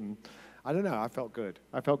spaceship. And I don't know, I felt good.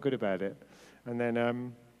 I felt good about it. And then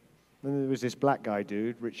there was this black guy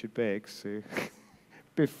dude, Richard Biggs, who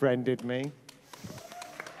befriended me.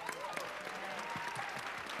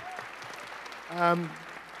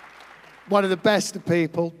 One of the best of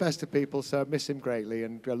people, so I miss him greatly,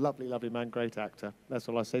 and a lovely, lovely man, great actor. That's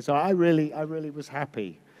all I say. So I really was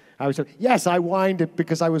happy. Yes, I whined it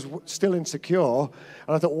because I was still insecure, and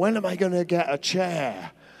I thought, when am I going to get a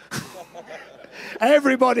chair?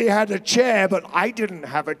 Everybody had a chair, but I didn't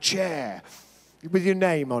have a chair with your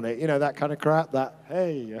name on it. You know, that kind of crap,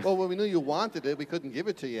 hey. Well, when we knew you wanted it, we couldn't give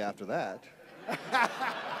it to you after that.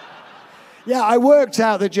 Yeah, I worked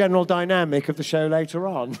out the general dynamic of the show later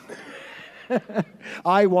on.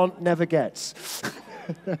 I want, never gets.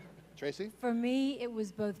 Tracy? For me, it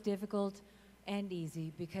was both difficult and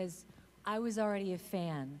easy because I was already a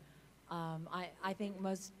fan. I think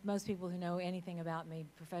most people who know anything about me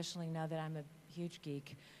professionally know that I'm a huge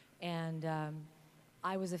geek, and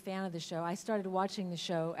I was a fan of the show. I started watching the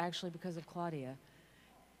show actually because of Claudia,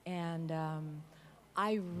 and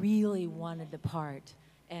I really wanted the part,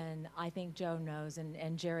 and I think Joe knows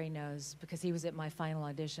and Jerry knows because he was at my final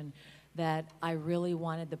audition that I really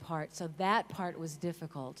wanted the part. So that part was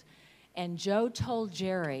difficult, and Joe told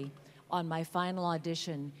Jerry on my final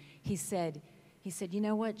audition, he said, you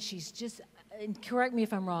know what, she's just, and correct me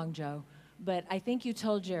if I'm wrong, Joe, but I think you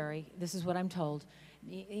told Jerry, this is what I'm told,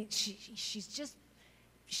 she's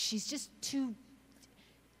just too,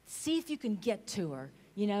 see if you can get to her,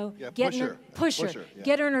 push her. Yeah.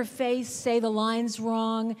 Get her in her face, say the lines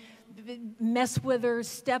wrong, mess with her,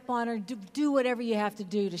 step on her, do whatever you have to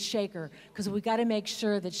do to shake her, because we got to make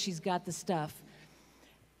sure that she's got the stuff.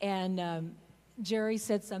 And Jerry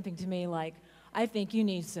said something to me like, I think you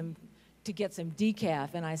need to get some decaf.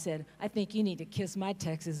 And I said, I think you need to kiss my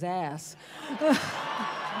Texas ass.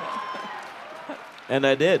 And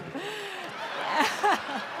I did.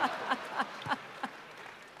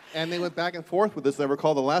 And they went back and forth with this. I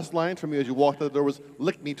recall the last line from you as you walked out the door was,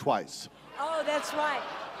 "Lick me twice." Oh, that's right.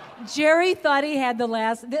 Jerry thought he had the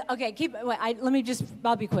last. Okay,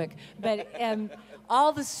 I'll be quick. But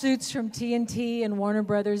all the suits from TNT and Warner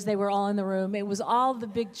Brothers, they were all in the room. It was all the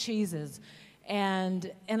big cheeses.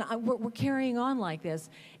 And we're carrying on like this.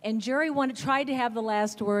 And Jerry tried to have the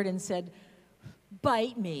last word and said,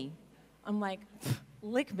 "Bite me." I'm like,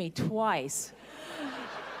 "Lick me twice."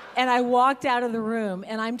 And I walked out of the room,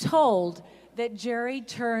 and I'm told that Jerry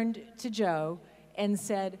turned to Joe and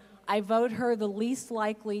said, I vote her the least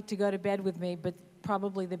likely to go to bed with me, but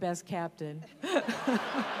probably the best captain.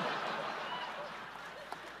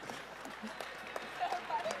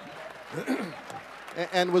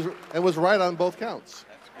 and was right on both counts.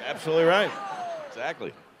 Absolutely right.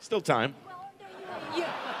 Exactly. Still time.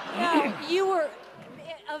 You were,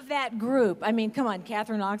 of that group. I mean, come on,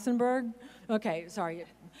 Catherine Oxenberg. Okay, sorry,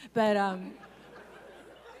 but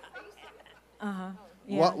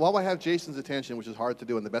yeah. While I have Jason's attention, which is hard to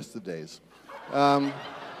do in the best of days, I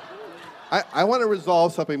want to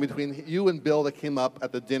resolve something between you and Bill that came up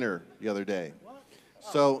at the dinner the other day.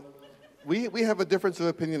 So we have a difference of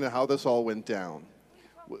opinion on how this all went down.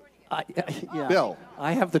 Yeah. Bill.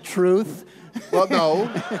 I have the truth. Well, no.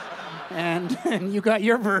 and you got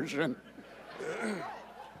your version.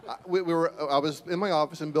 I was in my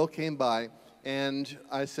office and Bill came by and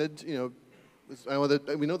I said,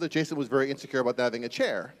 we know that Jason was very insecure about not having a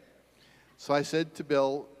chair. So I said to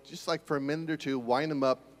Bill, just like for a minute or two, wind him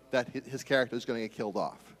up that his character is going to get killed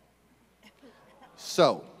off.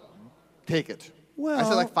 So, take it. Well, I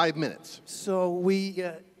said like 5 minutes. So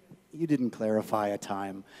you didn't clarify a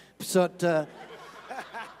time.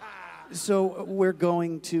 So we're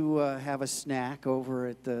going to have a snack over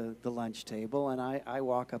at the lunch table, and I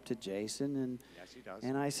walk up to Jason, and yes, he does.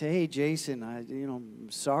 And I say, hey, Jason,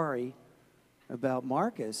 I'm sorry about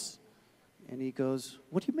Marcus. And he goes,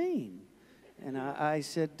 what do you mean? And I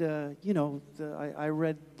said, I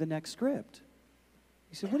read the next script.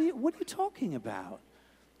 He said, what are you talking about?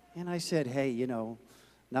 And I said, hey,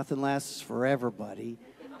 nothing lasts forever, buddy.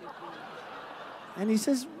 And he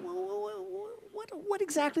says, what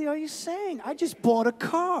exactly are you saying? I just bought a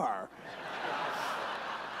car.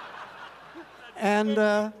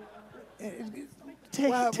 And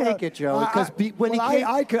take it, Joe. Because when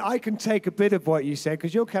I can take a bit of what you said,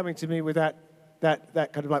 because you're coming to me with that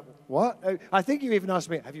kind of like, what? I think you even asked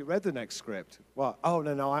me, have you read the next script? What? Oh,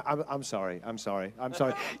 no, I'm sorry.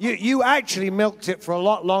 You actually milked it for a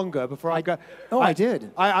lot longer before I go. Oh, I did.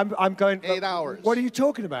 I'm going. 8 hours. What are you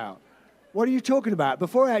talking about? What are you talking about?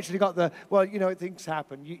 Before I actually got things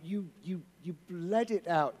happen. You bled it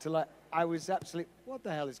out till I was absolutely, what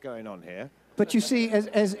the hell is going on here? But you see,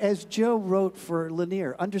 as Joe wrote for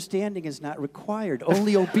Lanier, understanding is not required,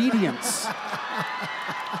 only obedience.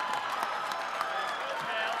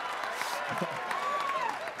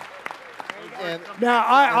 Now,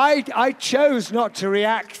 I chose not to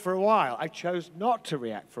react for a while.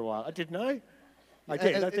 Didn't I? I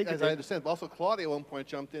did. I think as I understand. But also, Claudia at one point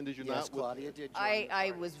jumped in. Did you not? Yes, Claudia did.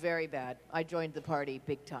 I was very bad. I joined the party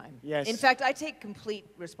big time. Yes. In fact, I take complete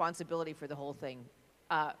responsibility for the whole thing.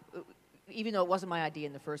 Even though it wasn't my idea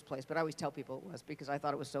in the first place, but I always tell people it was because I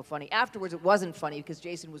thought it was so funny. Afterwards, it wasn't funny because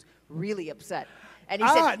Jason was really upset. And he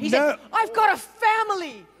said, I've got a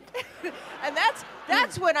family! And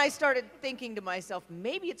that's when I started thinking to myself,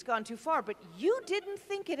 maybe it's gone too far, but you didn't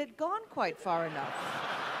think it had gone quite far enough.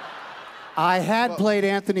 I had played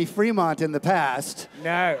Anthony Fremont in the past.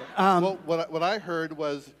 No. Well, what I heard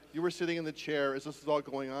was you were sitting in the chair as this is all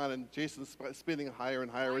going on, and Jason's spinning higher and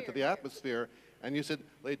higher into the atmosphere, and you said,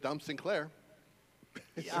 lay dump Sinclair.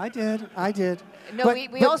 I did. No,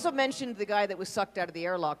 we also mentioned the guy that was sucked out of the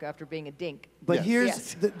airlock after being a dink. But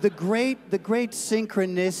here's the great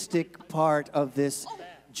synchronistic part of this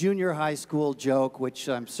junior high school joke, which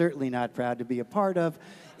I'm certainly not proud to be a part of,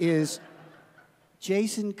 is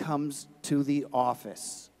Jason comes to the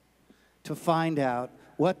office to find out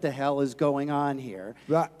what the hell is going on here.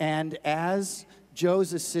 Right. And as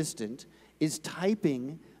Joe's assistant is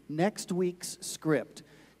typing next week's script,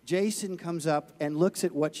 Jason comes up and looks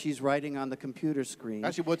at what she's writing on the computer screen.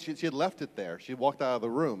 Actually, she had left it there. She walked out of the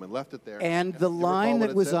room and left it there. And the line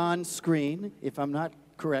that was on screen, if I'm not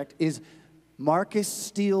correct, is Marcus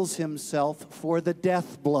steels himself for the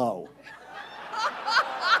death blow.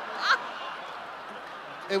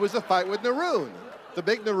 It was a fight with Naroon, the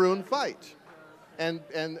big Naroon fight. And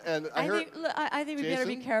I heard. I think we better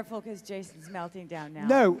be careful because Jason's melting down now.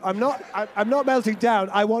 No, I'm not. I'm not melting down.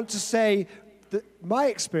 I want to say that my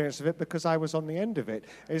experience of it, because I was on the end of it,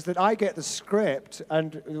 is that I get the script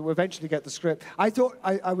and eventually get the script. I thought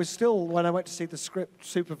I was still, when I went to see the script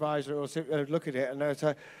supervisor or look at it,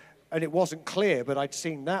 and it wasn't clear, but I'd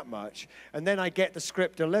seen that much. And then I get the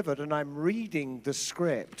script delivered, and I'm reading the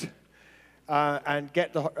script and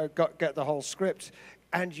get the whole script.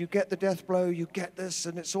 And you get the death blow, you get this,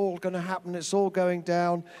 and it's all going to happen, it's all going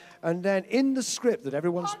down. And then in the script that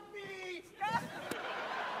everyone's...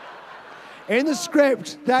 In the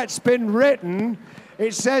script that's been written,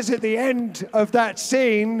 it says at the end of that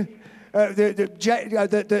scene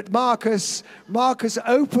that Marcus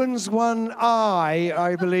opens one eye,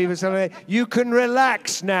 I believe, or something. You can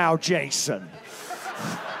relax now, Jason.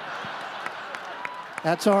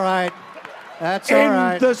 That's all right. That's all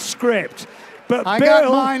right. In the script. But I Bill,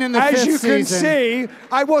 got mine in the as you fifth can season. see,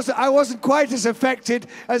 I wasn't quite as affected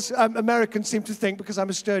as Americans seem to think because I'm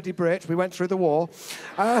a sturdy Brit. We went through the war.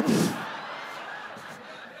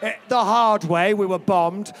 the hard way. We were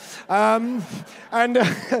bombed. And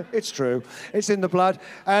it's true. It's in the blood.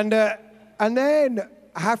 And then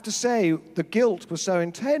I have to say, the guilt was so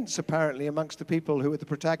intense, apparently, amongst the people who were the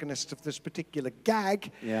protagonists of this particular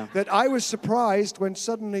gag, that I was surprised when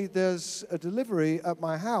suddenly there's a delivery at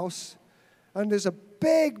my house, and there's a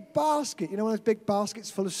big basket. You know, one of those big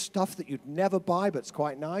baskets full of stuff that you'd never buy, but it's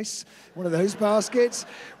quite nice. One of those baskets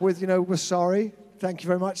with, you know, we're sorry, thank you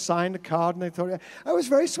very much, signed a card, and they thought, I was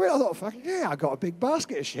very sweet. I thought, fucking yeah, I got a big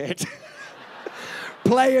basket of shit.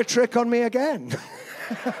 Play a trick on me again.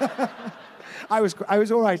 I was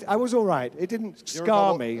all right. I was all right. It didn't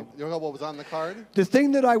scar me. You know what was on the card? The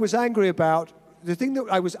thing that I was angry about, the thing that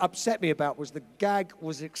I was upset me about was the gag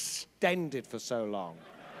was extended for so long.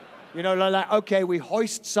 You know, like, okay, we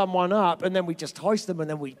hoist someone up, and then we just hoist them, and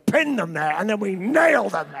then we pin them there, and then we nail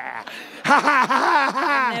them there.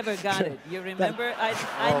 I never got it. You remember?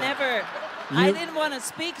 I didn't want to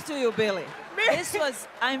speak to you, Billy. This was,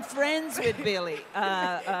 I'm friends with Billy.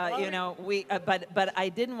 You know, but I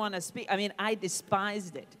didn't want to speak. I mean, I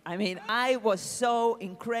despised it. I mean, I was so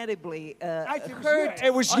incredibly hurt.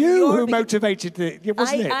 It was you who motivated it,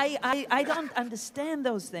 wasn't it? I don't understand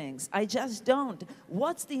those things. I just don't.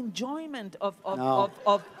 What's the enjoyment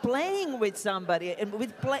of playing with somebody and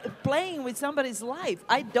playing with somebody's life?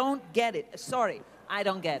 I don't get it. Sorry, I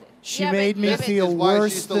don't get it. She made me feel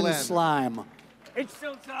worse than slime. It's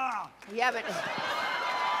so tough. Yeah, but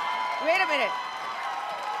wait a minute.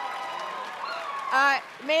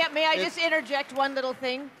 May I just interject one little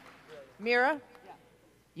thing? Mira? Yeah.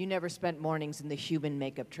 You never spent mornings in the human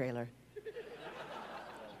makeup trailer.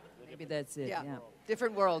 Maybe that's it, yeah.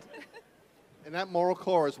 Different world. And that moral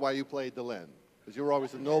core is why you played Dylan, because you were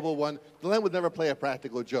always a noble one. Dylan would never play a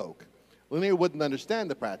practical joke. Linnea wouldn't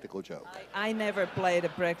understand the practical joke. I never played a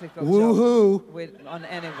practical joke on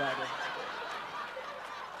anybody.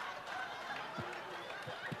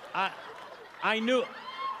 I knew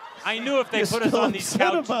if they put us on these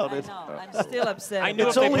couches. About it. I know, I'm still upset. I knew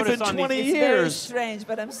it's if they only put been us on 20 these, years. It's very strange,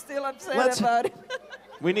 but I'm still upset about it.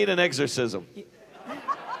 We need an exorcism.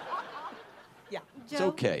 Yeah. It's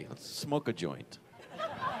okay. Let's smoke a joint.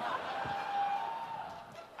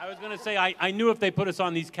 I was going to say, I knew if they put us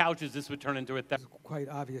on these couches, this would turn into a thing. Quite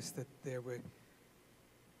obvious that there were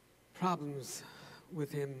problems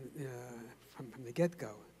with him from the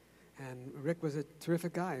get-go. And Rick was a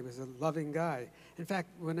terrific guy. He was a loving guy. In fact,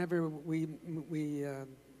 whenever we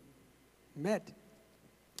met,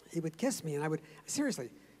 he would kiss me, and I would, seriously,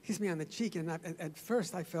 kiss me on the cheek. And at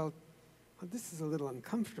first I felt, well, this is a little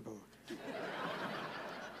uncomfortable.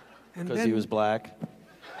 Because he was black?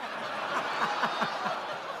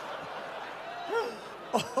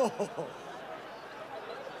 Oh.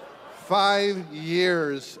 5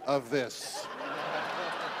 years of this.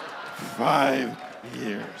 5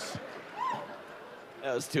 years.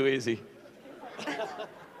 That was too easy.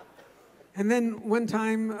 And then one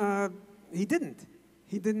time, he didn't.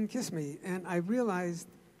 He didn't kiss me, and I realized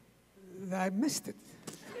that I missed it.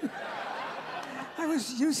 I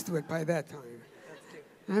was used to it by that time.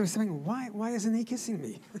 And I was thinking, why isn't he kissing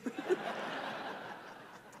me?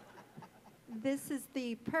 This is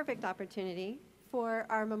the perfect opportunity for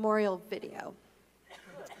our memorial video.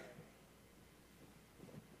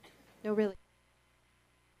 No, really.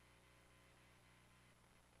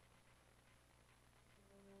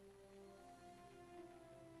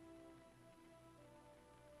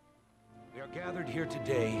 We are gathered here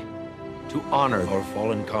today to honor our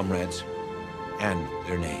fallen comrades and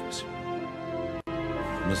their names.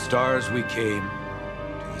 From the stars we came,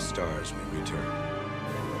 to the stars we return.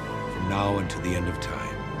 From now until the end of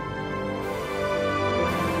time.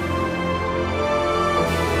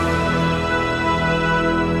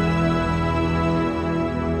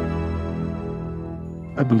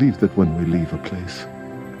 I believe that when we leave a place,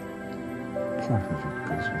 part of it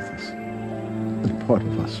goes with us, and part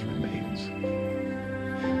of us remains.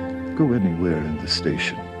 Go anywhere in the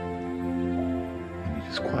station, and it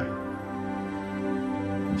is quiet,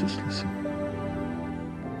 and just listen.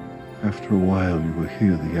 After a while, you will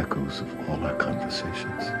hear the echoes of all our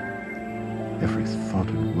conversations, every thought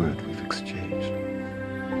and word we've exchanged.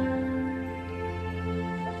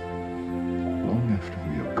 Long after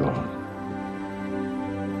we are gone,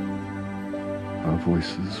 our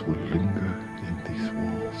voices will linger in these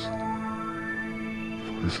walls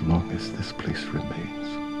for as long as this place remains.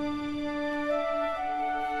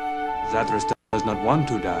 Zathras does not want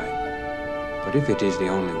to die, but if it is the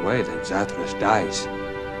only way, then Zathras dies.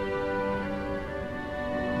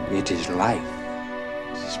 It is life.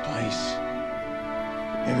 This place,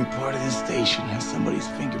 every part of this station has somebody's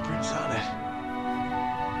fingerprints on it.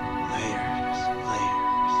 Layers,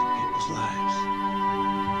 layers.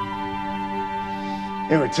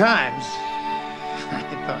 There were times I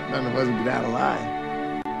thought none of us would get out alive.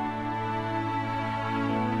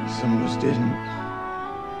 Some of us didn't.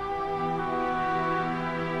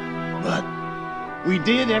 But we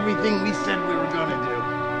did everything we said we were gonna do.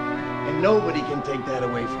 And nobody can take that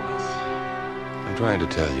away from us. I'm trying to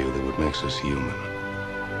tell you that what makes us human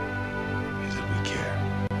is that we care.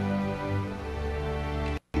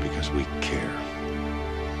 And because we care,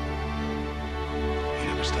 we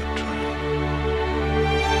never stop trying.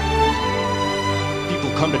 People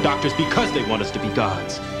come to doctors because they want us to be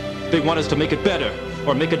gods. They want us to make it better,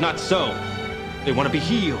 or make it not so. They want to be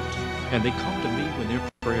healed, and they come to me when their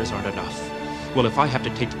prayers aren't enough. Well, if I have to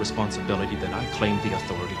take the responsibility, then I claim the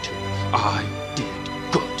authority too. I did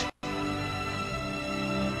good.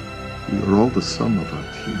 We are all the sum of our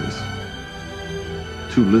tears.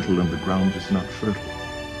 Too little and the ground is not fertile,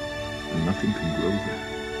 and nothing can grow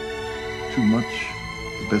there. Too much,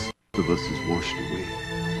 the best of us is washed away.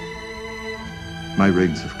 My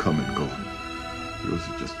rains have come and gone. Yours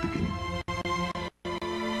are just beginning.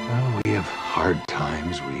 Well, we have hard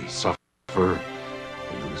times, we suffer,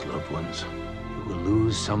 we lose loved ones. We will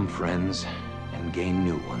lose some friends and gain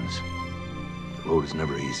new ones. The road is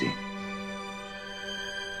never easy.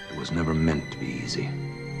 It was never meant to be easy.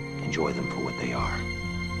 Enjoy them for what they are.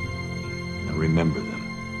 And remember them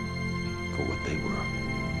for what they were.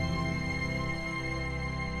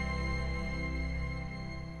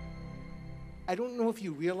 I don't know if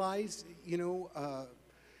you realize,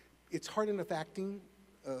 it's hard enough acting,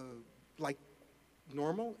 like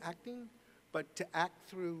normal acting, but to act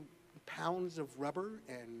through pounds of rubber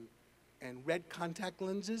and red contact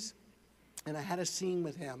lenses. And I had a scene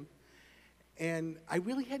with him, and I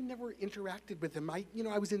really had never interacted with him. I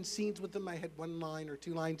was in scenes with him. I had one line or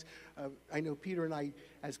two lines. I know Peter and I,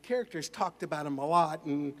 as characters, talked about him a lot,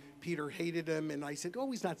 and Peter hated him, and I said,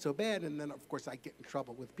 oh, he's not so bad. And then, of course, I get in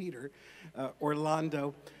trouble with Peter,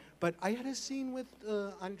 Orlando. But I had a scene with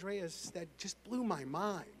Andreas that just blew my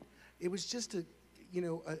mind. It was just a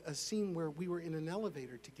scene where we were in an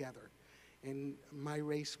elevator together, and my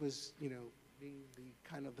race was, being the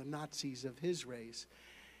kind of the Nazis of his race.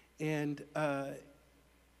 And,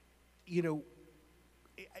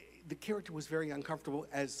 the character was very uncomfortable,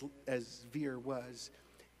 as Veer was.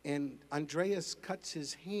 And Andreas cuts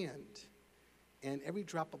his hand, and every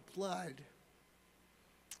drop of blood,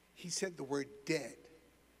 he said the word dead,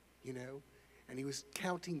 and he was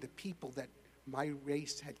counting the people that my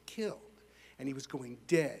race had killed. And he was going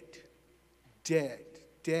dead, dead,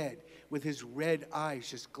 dead, with his red eyes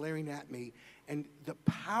just glaring at me. And the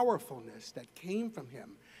powerfulness that came from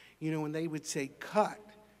him, when they would say, cut,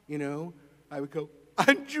 I would go,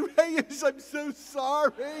 Andreas, I'm so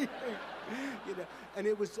sorry. And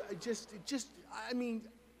it was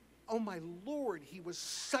oh my Lord, he was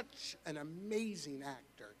such an amazing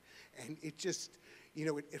actor. And it just,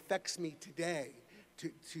 it affects me today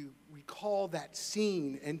to recall that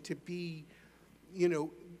scene and to be,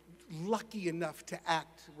 lucky enough to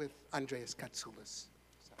act with Andreas Katsoulis.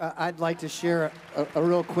 I'd like to share a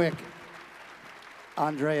real quick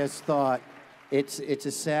Andreas thought. It's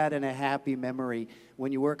a sad and a happy memory.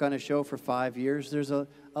 When you work on a show for 5 years, there's a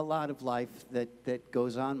lot of life that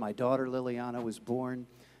goes on. My daughter Liliana was born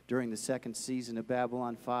during the second season of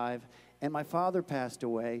Babylon 5, and my father passed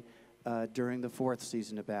away during the fourth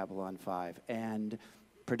season of Babylon 5. And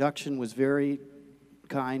production was very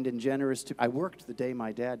kind and generous. I worked the day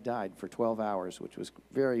my dad died for 12 hours, which was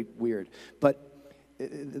very weird. But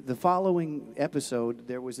the following episode,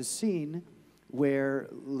 there was a scene where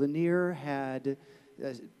Lanier had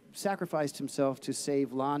sacrificed himself to save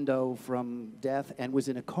Londo from death and was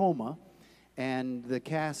in a coma. And the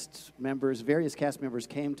various cast members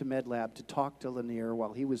came to MedLab to talk to Lanier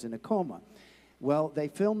while he was in a coma. Well, they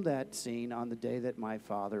filmed that scene on the day that my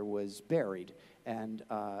father was buried. And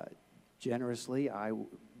generously, I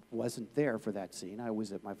wasn't there for that scene. I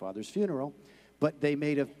was at my father's funeral. But they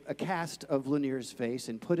made a cast of Lanier's face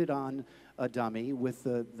and put it on a dummy with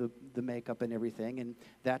the makeup and everything, and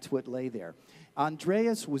that's what lay there.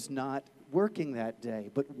 Andreas was not working that day,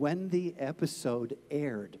 but when the episode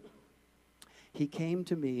aired, he came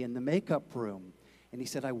to me in the makeup room, and he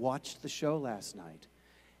said, I watched the show last night,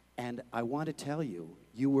 and I want to tell you,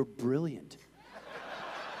 you were brilliant.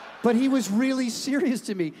 But he was really serious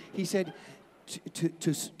to me. He said,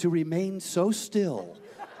 to remain so still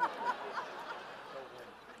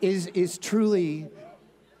is truly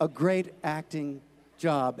a great acting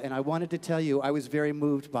job, and I wanted to tell you I was very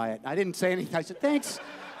moved by it. I didn't say anything. I said, thanks,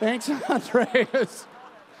 Andreas.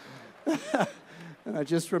 I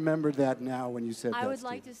just remembered that now when you said that. I would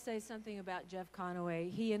like to say something about Jeff Conaway.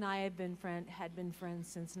 He and I had been friends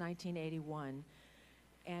since 1981,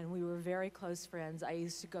 and we were very close friends. I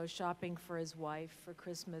used to go shopping for his wife for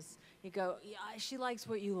Christmas. He'd go, yeah, she likes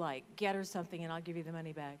what you like. Get her something and I'll give you the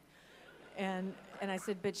money back. And I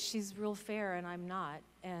said, but she's real fair and I'm not.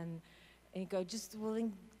 And he'd go, well,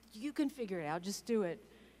 then you can figure it out, just do it.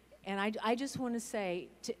 And I just want to say,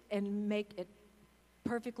 and make it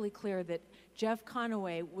perfectly clear that Jeff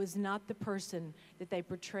Conaway was not the person that they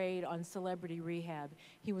portrayed on Celebrity Rehab.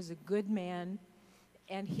 He was a good man,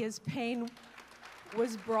 and his pain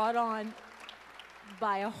was brought on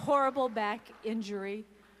by a horrible back injury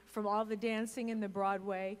from all the dancing in the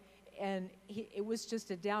Broadway, and it was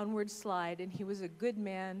just a downward slide, and he was a good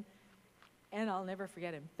man, and I'll never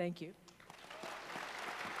forget him. Thank you.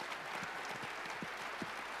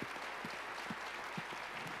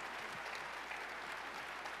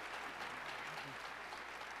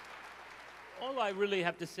 All I really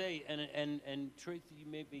have to say, and Tracy, you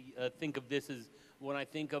maybe think of this as when I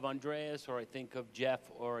think of Andreas, or I think of Jeff,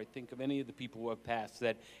 or I think of any of the people who have passed,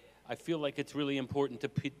 that I feel like it's really important to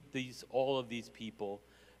put all of these people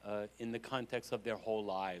in the context of their whole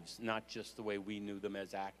lives, not just the way we knew them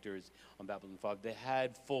as actors on Babylon 5. They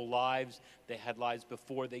had full lives. They had lives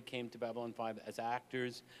before they came to Babylon 5 as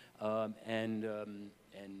actors, and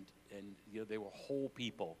you know, they were whole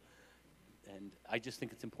people. And I just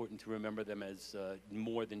think it's important to remember them as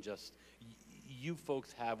more than just, you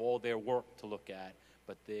folks have all their work to look at,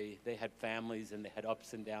 but they had families and they had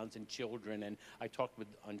ups and downs and children. And I talked with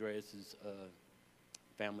Andreas's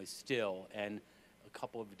family still, and a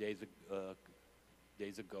couple of days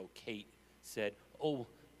ago, Kate said, oh,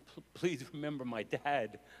 please remember my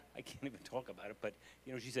dad. I can't even talk about it, but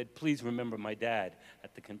you know, she said, please remember my dad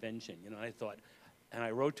at the convention. You know, I thought, and I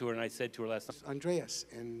wrote to her and I said to her last night, Andreas,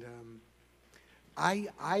 and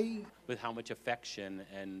with how much affection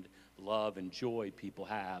and love and joy people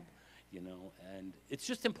have, you know, and it's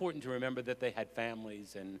just important to remember that they had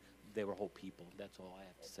families and they were whole people. That's all I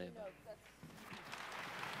have to say about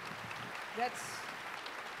it.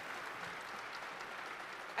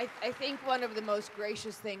 I think one of the most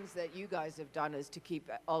gracious things that you guys have done is to keep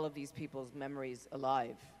all of these people's memories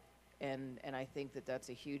alive, and I think that that's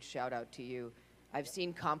a huge shout out to you. I've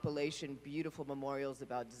seen compilation beautiful memorials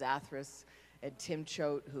about Zathras and Tim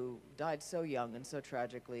Choate, who died so young and so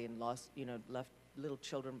tragically and lost, you know, left little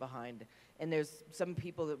children behind. And there's some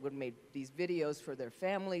people that would make these videos for their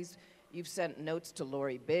families. You've sent notes to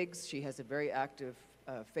Lori Biggs. She has a very active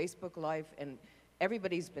Facebook life, and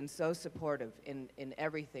everybody's been so supportive in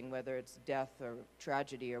everything, whether it's death or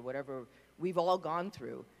tragedy or whatever we've all gone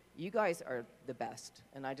through. You guys are the best,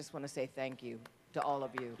 and I just want to say thank you to all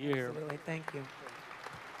of you. Yeah. Absolutely, thank you.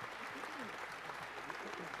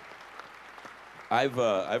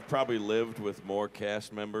 I've probably lived with more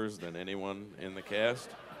cast members than anyone in the cast.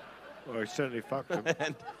 Well, I certainly fucked him.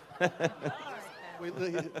 He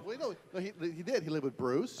did. He lived with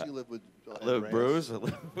Bruce. He lived with I lived with Bruce. I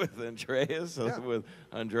lived with Andreas. I lived with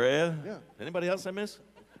Andrea. Yeah. Anybody else I miss?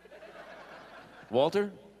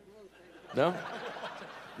 Walter? No?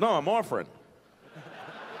 No, I'm offering.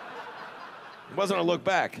 It wasn't a look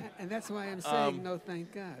back. And that's why I'm saying no,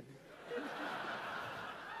 thank God.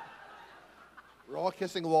 We're all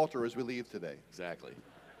kissing Walter as we leave today. Exactly.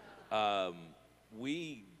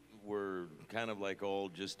 We were kind of like all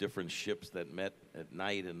just different ships that met at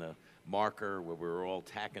night in the marker where we were all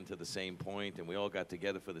tacking to the same point, and we all got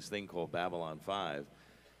together for this thing called Babylon 5.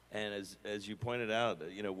 And as you pointed out,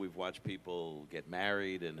 you know, we've watched people get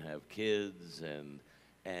married and have kids,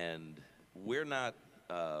 and we're not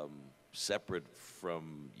separate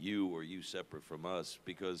from you or you separate from us,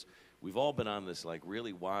 because we've all been on this like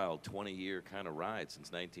really wild 20-year kind of ride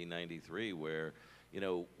since 1993 where, you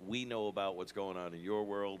know, we know about what's going on in your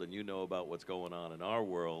world and you know about what's going on in our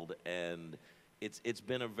world, and it's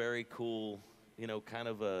been a very cool, you know, kind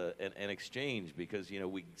of an exchange, because, you know,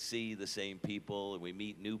 we see the same people and we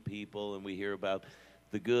meet new people and we hear about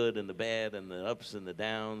the good and the bad and the ups and the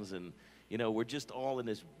downs, and, you know, we're just all in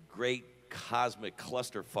this great cosmic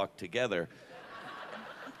clusterfuck together.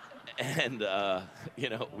 And, you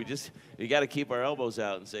know, we got to keep our elbows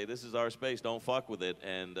out and say, this is our space, don't fuck with it.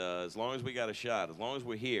 And as long as we got a shot, as long as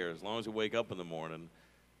we're here, as long as we wake up in the morning,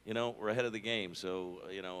 you know, we're ahead of the game. So,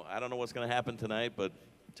 you know, I don't know what's going to happen tonight, but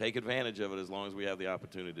take advantage of it as long as we have the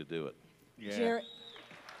opportunity to do it. Yeah.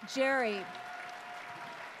 Jerry,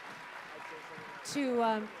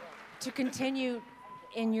 to continue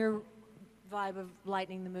in your vibe of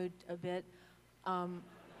lightening the mood a bit,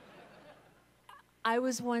 I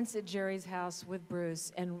was once at Jerry's house with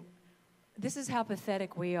Bruce, and this is how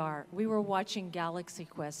pathetic we are. We were watching Galaxy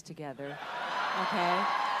Quest together, okay?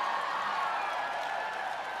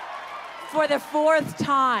 For the 4th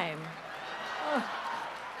time.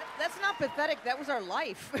 That's not pathetic. That was our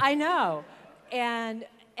life. I know. And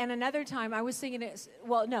another time I was thinking,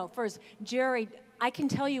 well, no, first, Jerry, I can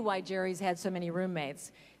tell you why Jerry's had so many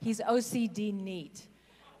roommates. He's OCD neat.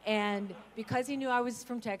 And because he knew I was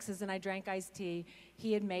from Texas and I drank iced tea,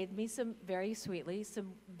 he had made me some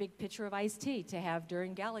big pitcher of iced tea to have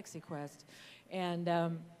during Galaxy Quest. And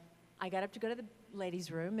I got up to go to the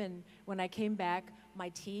ladies' room, and when I came back, my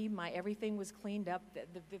tea, everything was cleaned up.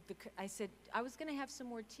 I said, I was gonna have some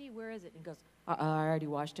more tea, where is it? And he goes, I already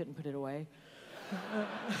washed it and put it away.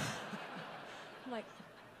 I'm like,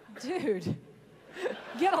 dude,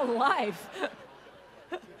 get a life.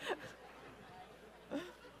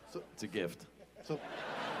 So, it's a gift. So,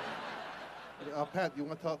 Pat, you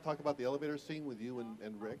want to talk about the elevator scene with you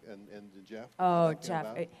and Rick and Jeff? Oh, Jeff.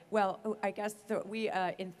 Well, I guess we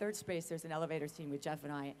in Third Space, there's an elevator scene with Jeff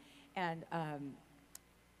and I, and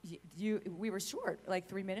we were short, like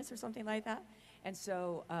 3 minutes or something like that, and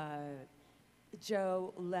so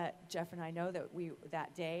Joe let Jeff and I know that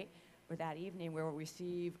that day or that evening we will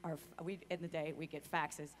receive in the day we get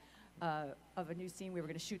faxes of a new scene we were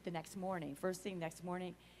going to shoot the next morning, first thing next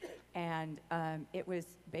morning, and it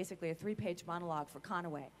was basically a 3-page monologue for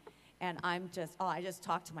Conaway, and I just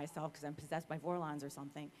talk to myself because I'm possessed by Vorlons or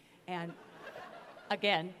something, and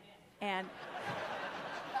again, and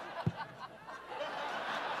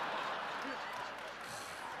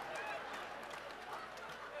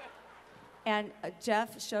and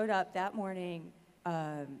Jeff showed up that morning.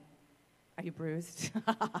 Are you bruised?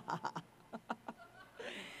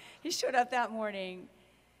 He showed up that morning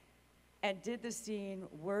and did the scene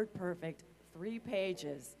word perfect, 3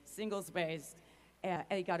 pages, single-spaced, and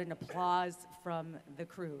he got an applause from the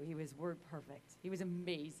crew. He was word perfect. He was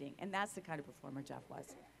amazing, and that's the kind of performer Jeff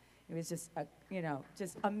was. He was just,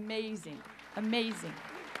 just amazing, amazing.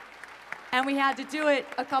 And we had to do it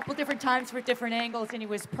a couple different times for different angles, and he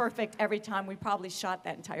was perfect every time. We probably shot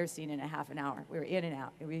that entire scene in a half an hour. We were in and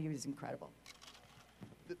out. He was incredible.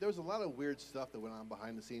 There was a lot of weird stuff that went on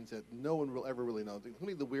behind the scenes that no one will ever really know,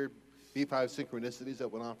 including the weird B5 synchronicities that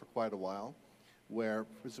went on for quite a while, where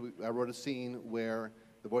I wrote a scene where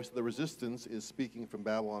the voice of the Resistance is speaking from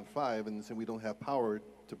Babylon 5 and saying we don't have power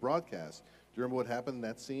to broadcast. Do you remember what happened in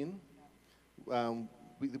that scene?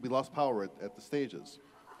 We lost power at the stages.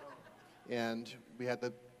 And we had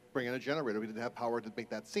to bring in a generator. We didn't have power to make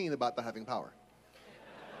that scene about not having power.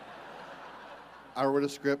 I wrote a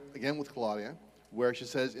script, again with Claudia, where she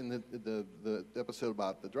says in the episode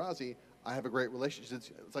about the Drazi, I have a great relationship.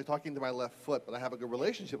 It's like talking to my left foot, but I have a good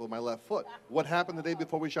relationship with my left foot. What happened the day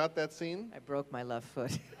before we shot that scene? I broke my left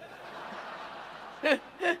foot.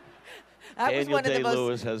 Daniel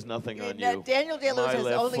Day-Lewis has nothing on you. Daniel Day-Lewis has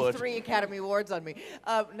only foot. 3 Academy Awards on me.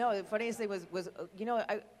 No, the funniest thing was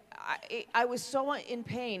I was so in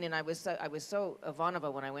pain, and I was so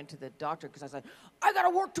Ivanova when I went to the doctor because I was like, I gotta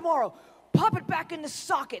work tomorrow. Pop it back in the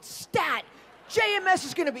socket. Stat. JMS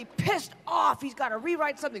is gonna be pissed off. He's got to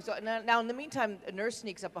rewrite something. So now in the meantime, a nurse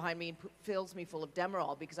sneaks up behind me and fills me full of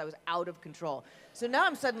Demerol because I was out of control. So now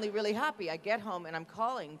I'm suddenly really happy. I get home and I'm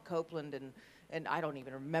calling Copeland and I don't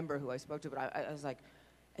even remember who I spoke to, but I was like,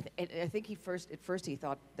 I think at first he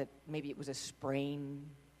thought that maybe it was a sprain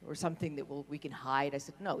or something that we can hide. I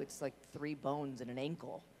said, no, it's like 3 bones and an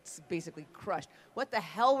ankle. It's basically crushed. What the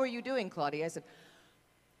hell were you doing, Claudia? I said,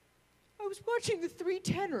 I was watching the 3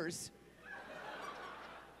 Tenors.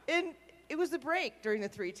 And it was the break during the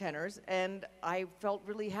 3 Tenors, and I felt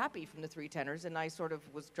really happy from the 3 Tenors, and I sort of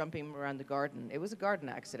was jumping around the garden. It was a garden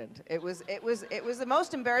accident. It was the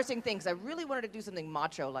most embarrassing thing, because I really wanted to do something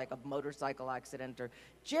macho, like a motorcycle accident, or,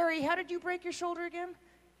 Jerry, how did you break your shoulder again?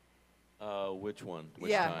 Which one?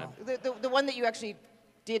 Which time? The one that you actually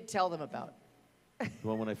did tell them about. The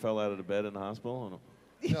one when I fell out of the bed in the hospital?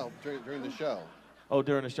 No, during the show. Oh,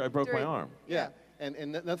 during the show, I broke my arm. Yeah.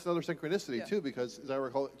 And that's another synchronicity, too, because, as I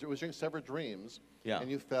recall, it was during Severed Dreams,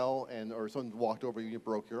 and you fell, or someone walked over you and you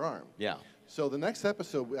broke your arm. Yeah. So the next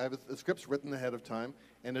episode, I have the script's written ahead of time,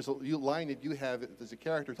 and there's a line that you have, there's a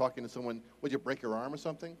character talking to someone, would you break your arm or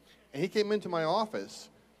something? And he came into my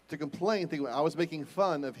office to complain, thinking I was making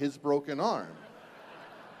fun of his broken arm.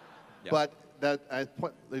 Yeah. But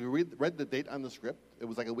read the date on the script, it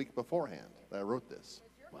was like a week beforehand that I wrote this.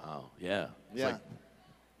 Wow, yeah. It's yeah. Like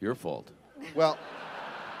your fault. Well,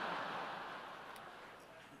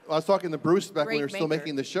 I was talking to Bruce back when we were still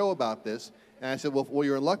making the show about this, and I said, well,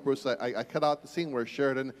 you're in luck, Bruce. I cut out the scene where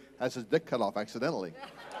Sheridan has his dick cut off accidentally.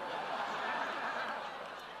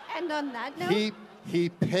 And on that note? He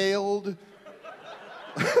paled.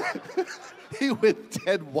 He went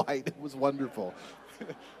dead white. It was wonderful.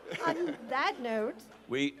 On that note,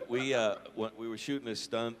 We were shooting a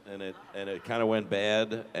stunt, and it kind of went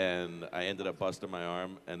bad, and I ended up busting my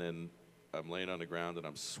arm, and then I'm laying on the ground, and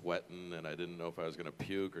I'm sweating, and I didn't know if I was going to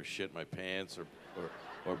puke or shit my pants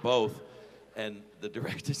or both. And the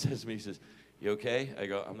director says to me, he says, "You okay?" I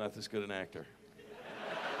go, "I'm not this good an actor."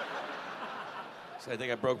 So I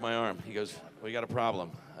think I broke my arm. He goes, "Well, you got a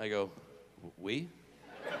problem." I go, "We?"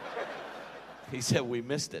 He said, "We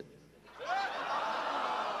missed it."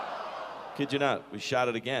 Kid you not, we shot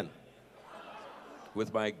it again.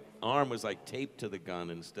 With my arm was like taped to the gun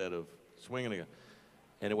instead of swinging the gun.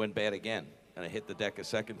 And it went bad again. And I hit the deck a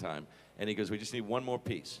second time. And he goes, "We just need one more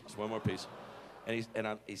piece. Just one more piece." And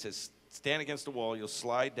he says, "Stand against the wall. You'll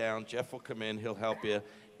slide down. Jeff will come in. He'll help you."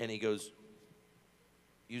 And he goes,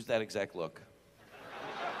 "Use that exact look."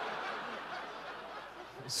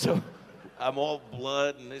 So I'm all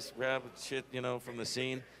blood and this rabbit shit, you know, from the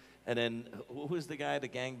scene. And then, who was the guy, the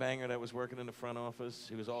gangbanger that was working in the front office?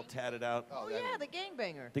 He was all tatted out. Oh, yeah, the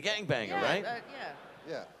gangbanger. The gangbanger, yeah, right? Yeah.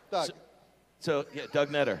 Yeah, Doug. So yeah, Doug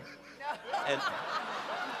Netter.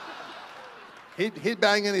 And he'd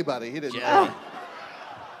bang anybody. He didn't. Yeah.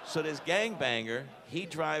 So this gangbanger, he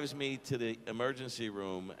drives me to the emergency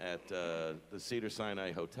room at the Cedar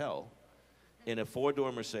Sinai Hotel in a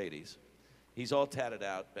 4-door Mercedes. He's all tatted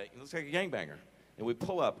out. He looks like a gangbanger. And we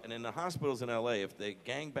pull up, and in the hospitals in LA, if the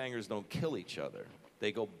gangbangers don't kill each other,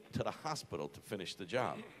 they go to the hospital to finish the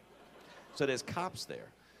job. So there's cops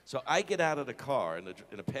there. So I get out of the car in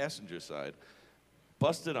the passenger side,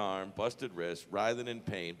 busted arm, busted wrist, writhing in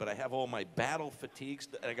pain, but I have all my battle fatigue.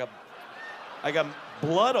 I got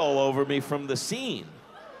blood all over me from the scene.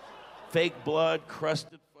 Fake blood,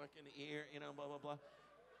 crusted fucking ear, you know, blah, blah, blah.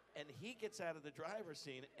 And he gets out of the driver's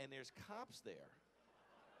seat, and there's cops there.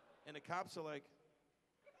 And the cops are like...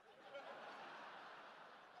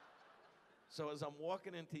 So as I'm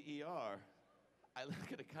walking into ER, I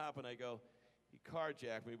look at a cop and I go, "He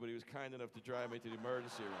carjacked me, but he was kind enough to drive me to the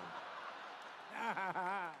emergency room."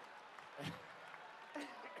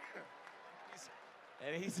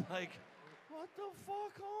 And he's like, "What the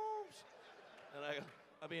fuck, Holmes?" And I go,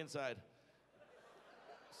 "I'll be inside."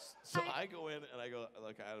 So I go in and I go,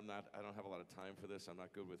 "Look, I don't have a lot of time for this. I'm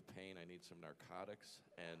not good with pain. I need some narcotics."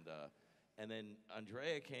 And then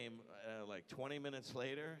Andrea came like 20 minutes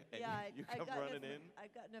later, and you come running in. I'd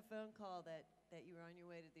gotten a phone call that you were on your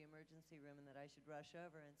way to the emergency room and that I should rush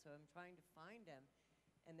over, and so I'm trying to find him.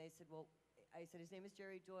 And they said, well, I said, his name is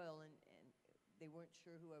Jerry Doyle, and they weren't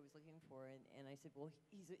sure who I was looking for. And I said, well,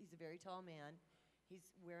 he's a very tall man. He's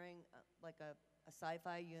wearing like a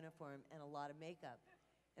sci-fi uniform and a lot of makeup.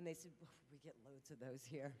 And they said, well, we get loads of those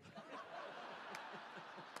here.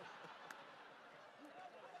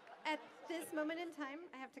 at this moment in time,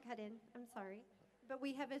 I have to cut in. I'm sorry. But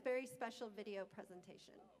we have a very special video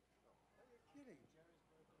presentation.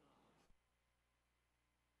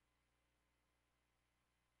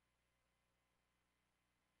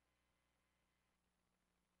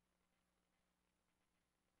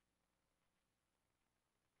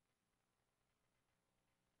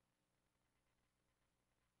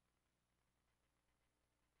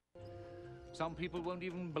 Some people won't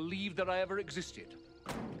even believe that I ever existed.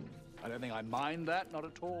 I don't think I mind that, not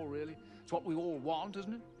at all, really. It's what we all want,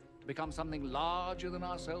 isn't it? To become something larger than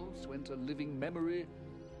ourselves, to enter living memory,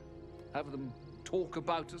 have them talk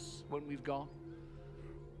about us when we've gone.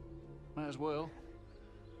 May as well.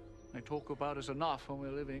 They talk about us enough when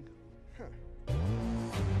we're living.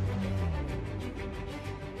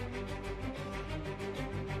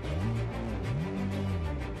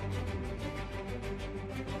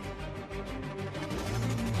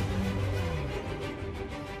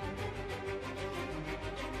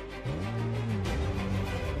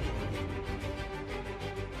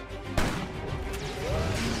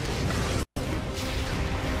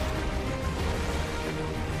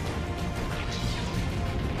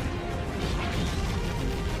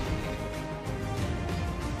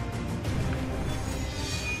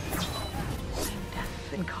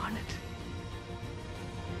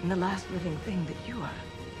 The last living thing that you are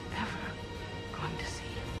ever going to see.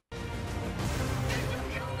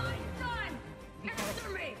 Kill my son! Answer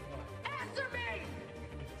me! Answer me!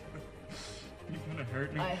 You're gonna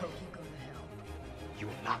hurt me? I hope you go to hell. You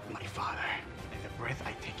are not my father. And the breath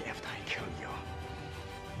I take after I kill you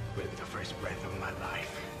will be the first breath of my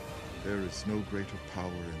life. There is no greater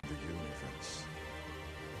power in the universe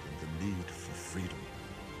than the need for freedom.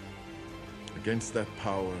 Against that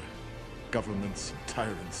power, governments,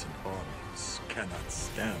 tyrants, and armies cannot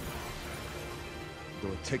stand. Though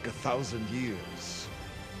it take 1,000 years,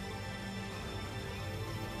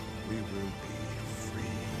 we will be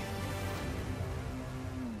free.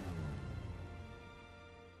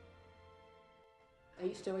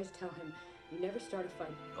 used to always tell him, you never start a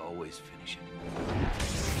fight. Always finish it.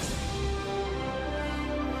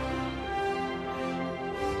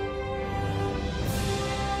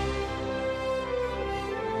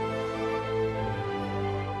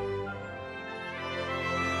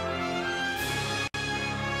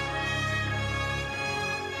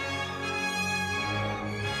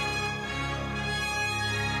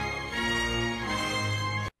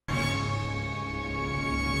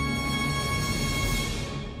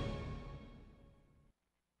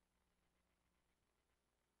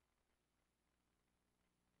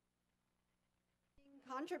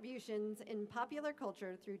 Contributions in popular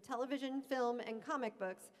culture through television, film, and comic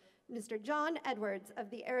books, Mr. John Edwards of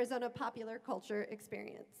the Arizona Popular Culture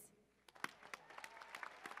Experience.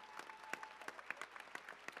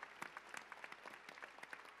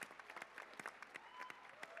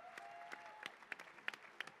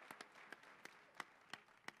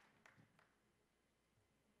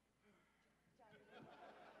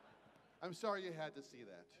 I'm sorry you had to see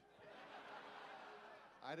that.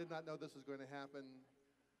 I did not know this was going to happen.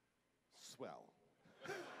 Swell.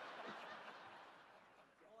 Well,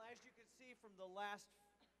 as you can see from the last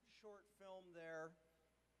short film there,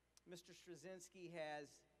 Mr. Straczynski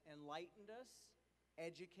has enlightened us,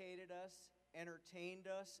 educated us, entertained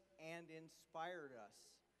us, and inspired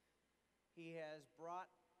us. He has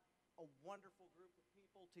brought a wonderful group of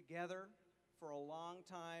people together for a long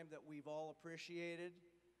time that we've all appreciated,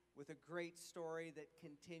 with a great story that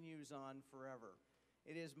continues on forever.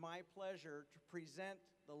 It is my pleasure to present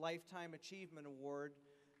the Lifetime Achievement Award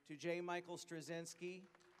to J. Michael Straczynski,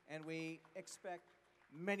 and we expect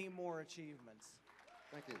many more achievements.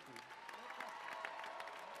 Thank you.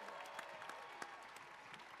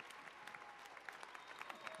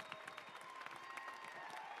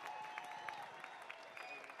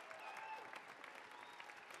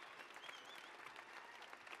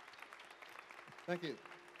 Thank you.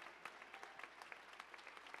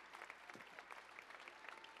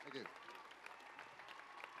 Thank you.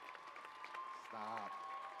 Stop.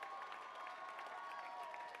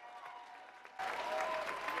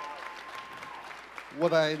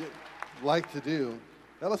 What I'd like to do,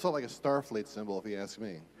 that looks like a Starfleet symbol if you ask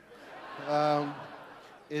me,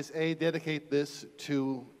 is dedicate this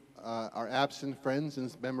to our absent friends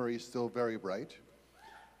and memory is still very bright.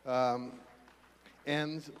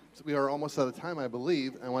 And we are almost out of time, I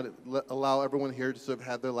believe. I want to allow everyone here to sort of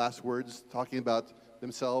have their last words talking about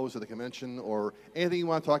themselves or the convention or anything you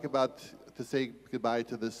want to talk about to say goodbye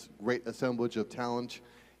to this great assemblage of talent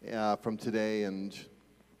from today. And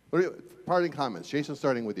parting comments. Jason,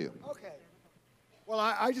 starting with you. Okay. Well,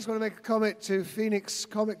 I just want to make a comment to Phoenix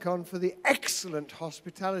Comicon for the excellent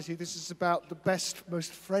hospitality. This is about the best,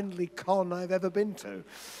 most friendly con I've ever been to.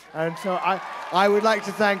 And so I would like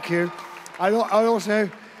to thank you. I also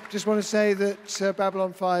just want to say that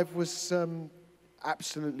Babylon 5 was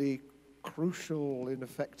absolutely crucial in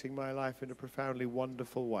affecting my life in a profoundly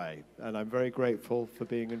wonderful way. And I'm very grateful for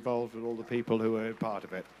being involved with all the people who were part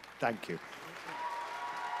of it. Thank you.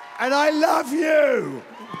 And I love you!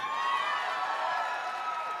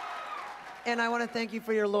 And I want to thank you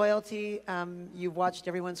for your loyalty. You've watched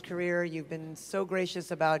everyone's career. You've been so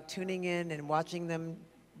gracious about tuning in and watching them,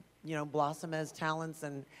 blossom as talents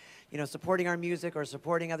and, supporting our music or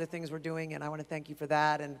supporting other things we're doing. And I want to thank you for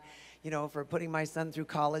that and, for putting my son through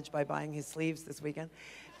college by buying his sleeves this weekend.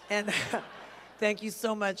 And thank you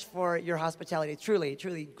so much for your hospitality. Truly,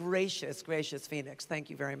 truly gracious, gracious Phoenix.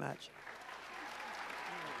 Thank you very much.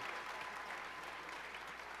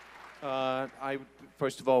 I,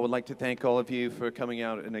 first of all, would like to thank all of you for coming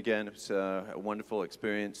out, and again, it's a wonderful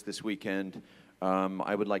experience this weekend.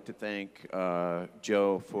 I would like to thank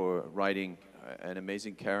Joe for writing an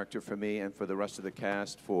amazing character for me, and for the rest of the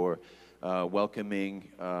cast for welcoming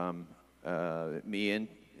me in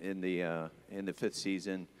the fifth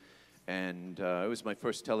season. And it was my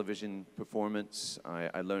first television performance.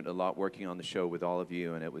 I learned a lot working on the show with all of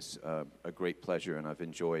you, and it was a great pleasure, and I've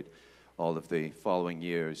enjoyed all of the following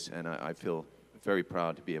years, and I feel very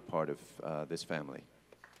proud to be a part of this family.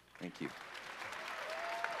 Thank you.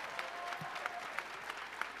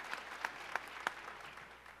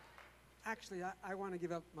 Actually, I want to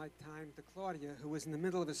give up my time to Claudia, who was in the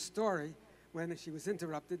middle of a story when she was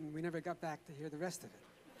interrupted, and we never got back to hear the rest of it.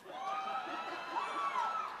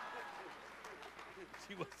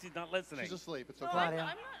 She's not listening. She's asleep. It's No, okay. I'm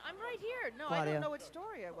right here. No, I Claudia. don't know what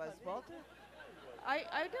story I was, Walter. I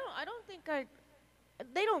don't think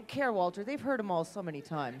they don't care, Walter. They've heard them all so many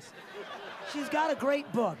times. She's got a great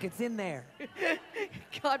book. It's in there.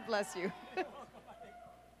 God bless you.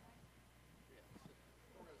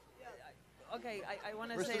 Okay, I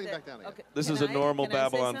want to We're say sitting that. back down again. Okay, This can is a I- normal can I say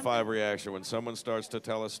Babylon something? 5 reaction. When someone starts to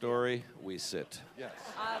tell a story, we sit. Yes.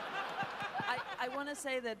 I want to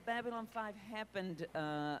say that Babylon 5 happened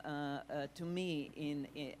to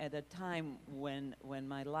me at a time when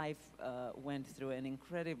my life went through an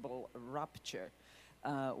incredible rupture,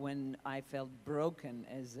 when I felt broken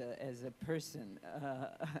as a person,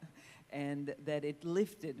 and that it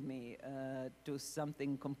lifted me to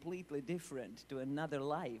something completely different, to another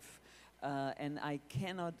life. And I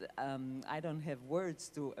cannot, I don't have words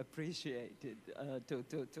to appreciate it, to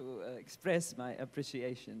express my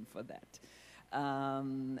appreciation for that.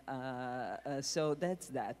 So that's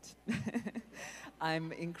that.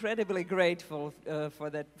 I'm incredibly grateful for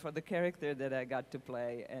the character that I got to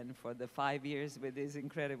play, and for the 5 years with these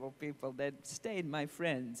incredible people that stayed my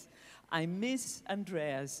friends. I miss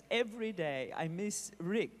Andreas every day. I miss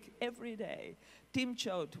Rick every day. Tim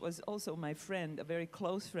Choate was also my friend, a very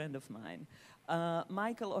close friend of mine.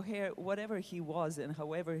 Michael O'Hare, whatever he was and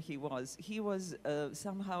however he was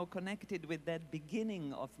somehow connected with that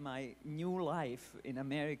beginning of my new life in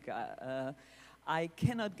America. I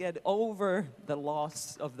cannot get over the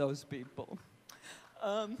loss of those people.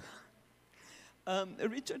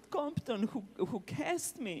 Richard Compton, who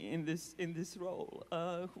cast me in this role,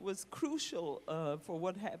 who was crucial for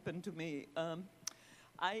what happened to me.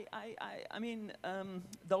 I mean,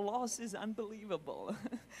 the loss is unbelievable,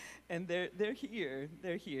 and they're here.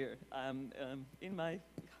 They're here. In my,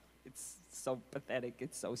 it's so pathetic.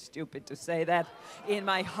 It's so stupid to say that in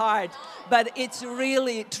my heart, but it's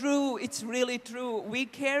really true. It's really true. We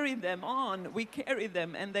carry them on. We carry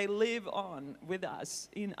them, and they live on with us,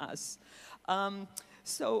 in us.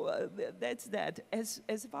 So that's that. As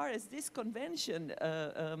far as this convention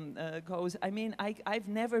goes, I mean, I've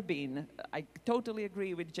never been, I totally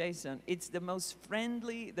agree with Jason, it's the most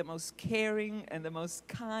friendly, the most caring, and the most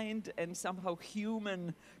kind and somehow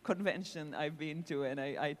human convention I've been to, and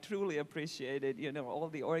I truly appreciate it, you know, all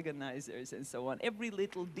the organizers and so on. Every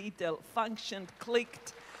little detail functioned,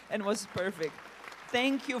 clicked, and was perfect.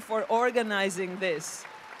 Thank you for organizing this.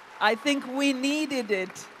 I think we needed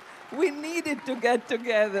it. We needed to get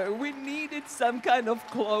together. We needed some kind of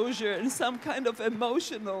closure and some kind of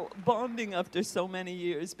emotional bonding after so many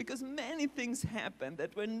years, because many things happened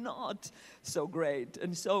that were not so great,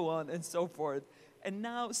 and so on and so forth. And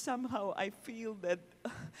now somehow I feel that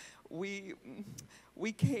we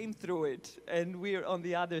came through it, and we're on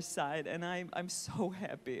the other side, and I'm so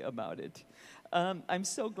happy about it. I'm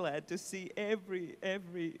so glad to see every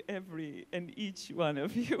and each one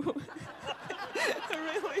of you.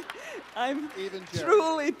 Really, I'm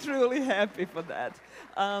truly happy for that.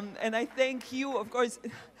 And I thank you, of course.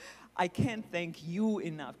 I can't thank you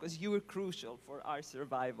enough, because you were crucial for our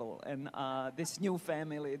survival and this new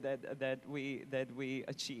family that we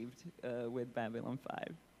achieved with Babylon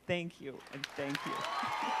 5. Thank you, and thank you.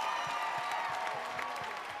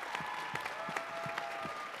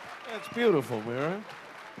 That's beautiful, Mira.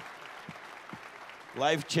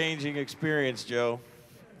 Life-changing experience, Joe.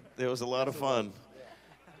 It was a lot of fun.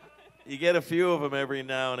 You get a few of them every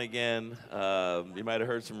now and again. You might have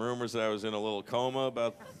heard some rumors that I was in a little coma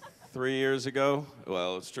about 3 years ago.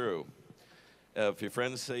 Well, it's true. If your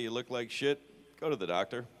friends say you look like shit, go to the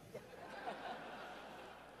doctor.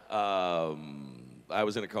 I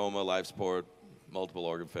was in a coma, life support, multiple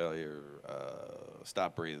organ failure,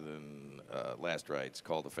 stopped breathing, last rites,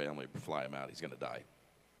 called the family, fly him out, he's going to die.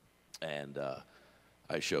 And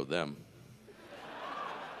I showed them.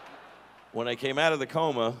 When I came out of the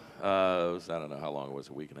coma, I don't know how long it was,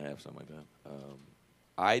 a week and a half, something like that.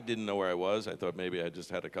 I didn't know where I was. I thought maybe I just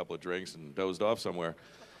had a couple of drinks and dozed off somewhere.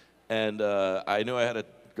 And I knew I had to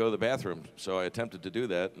go to the bathroom, so I attempted to do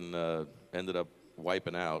that and ended up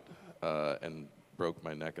wiping out and broke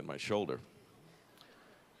my neck and my shoulder.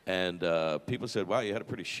 And people said, wow, you had a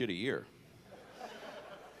pretty shitty year.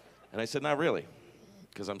 And I said, not really,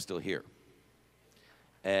 because I'm still here.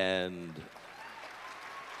 And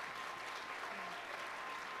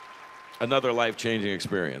another life-changing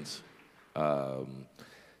experience.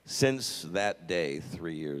 Since that day,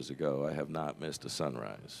 3 years ago, I have not missed a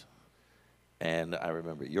sunrise. And I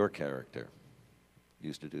remember your character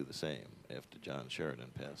used to do the same after John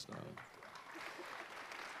Sheridan passed on.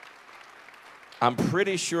 I'm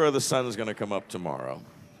pretty sure the sun's going to come up tomorrow.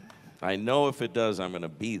 I know if it does, I'm going to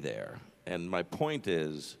be there. And my point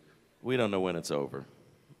is, we don't know when it's over.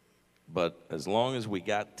 But as long as we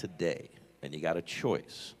got today, and you got a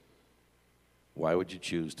choice, why would you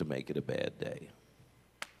choose to make it a bad day?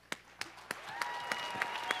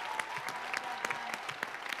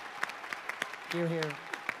 Hear, hear.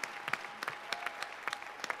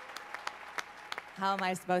 How am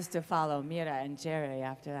I supposed to follow Mira and Jerry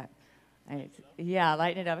after that? Yeah,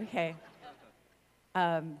 lighten it up. Okay.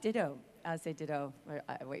 Ditto. I'll say ditto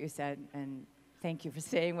what you said, and thank you for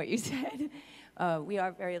saying what you said. We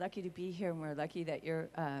are very lucky to be here, and we're lucky that you're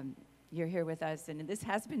here with us. And this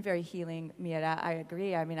has been very healing, Mira. I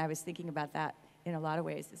agree. I mean, I was thinking about that in a lot of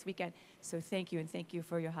ways this weekend. So thank you, and thank you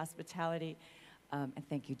for your hospitality. And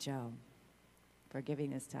thank you, Joe, for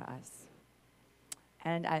giving this to us.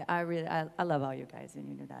 And I really love all you guys, and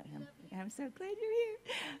you know that. I'm so glad you're here.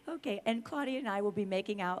 Okay, and Claudia and I will be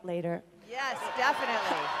making out later. Yes,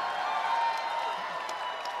 definitely.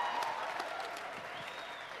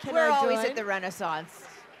 We're always at the Renaissance.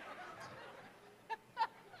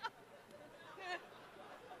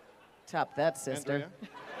 Top that, sister. Andrea?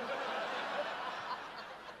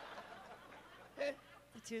 The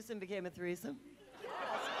twosome became a threesome.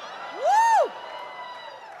 Woo!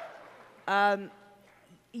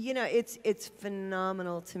 You know, it's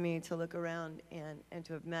phenomenal to me to look around and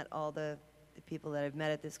to have met all the people that I've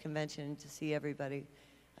met at this convention and to see everybody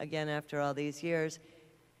again after all these years.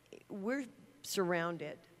 We're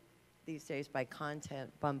surrounded these days by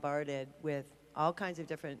content, bombarded with all kinds of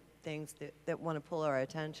different things that want to pull our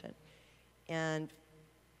attention. And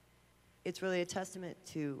it's really a testament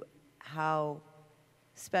to how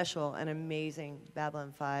special and amazing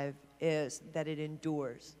Babylon 5 is, that it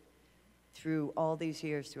endures through all these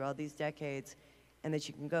years, through all these decades, and that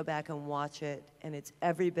you can go back and watch it, and it's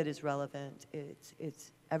every bit as relevant,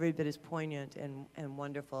 it's every bit as poignant and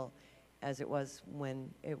wonderful as it was when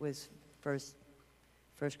it was first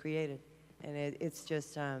created. And it's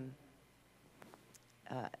just,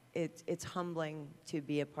 it's humbling to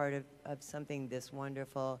be a part of something this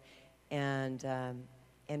wonderful, and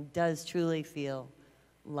does truly feel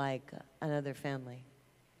like another family.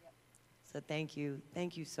 So thank you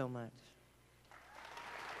so much.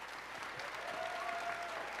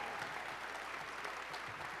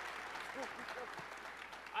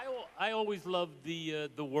 I always love the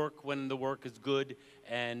work when the work is good,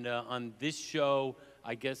 and on this show,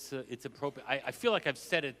 I guess it's appropriate. I feel like I've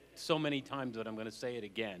said it so many times that I'm going to say it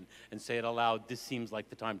again and say it aloud. This seems like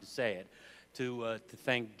the time to say it. To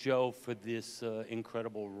thank Joe for this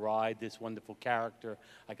incredible ride, this wonderful character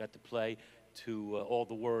I got to play, to all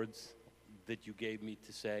the words that you gave me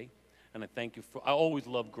to say. And I thank you for, I always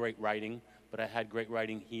love great writing, but I had great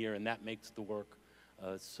writing here, and that makes the work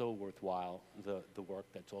so worthwhile, the work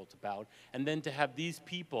that's all it's about. And then to have these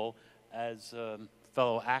people as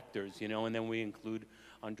fellow actors, you know, and then we include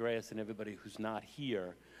Andreas and everybody who's not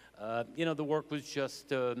here. You know, the work was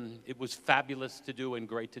just, it was fabulous to do and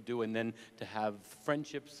great to do, and then to have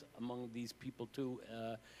friendships among these people too,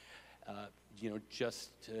 you know,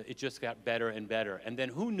 it just got better and better. And then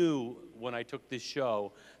who knew when I took this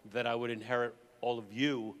show that I would inherit all of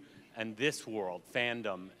you and this world,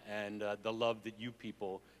 fandom, and the love that you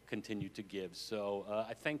people continue to give. So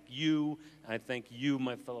I thank you, and I thank you,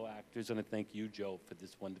 my fellow actors, and I thank you, Joe, for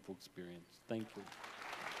this wonderful experience. Thank you.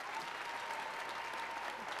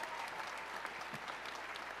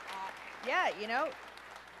 Yeah, you know,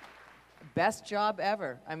 best job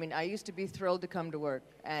ever. I mean, I used to be thrilled to come to work,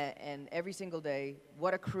 and every single day,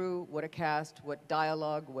 what a crew, what a cast, what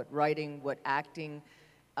dialogue, what writing, what acting,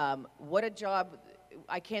 what a job.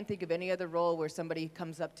 I can't think of any other role where somebody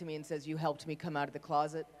comes up to me and says, you helped me come out of the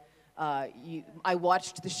closet. I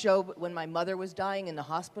watched the show when my mother was dying in the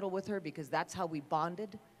hospital with her, because that's how we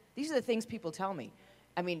bonded. These are the things people tell me.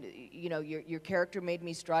 I mean, you know, your character made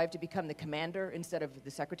me strive to become the commander instead of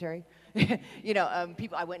the secretary. You know,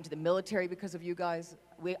 I went into the military because of you guys.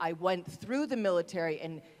 I went through the military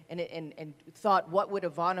and thought, what would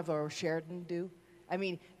Ivanova or Sheridan do? I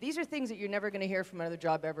mean, these are things that you're never going to hear from another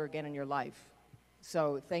job ever again in your life.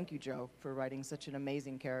 So thank you, Joe, for writing such an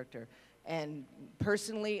amazing character. And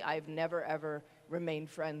personally, I've never, ever remained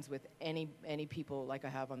friends with any people like I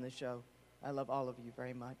have on this show. I love all of you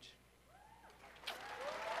very much.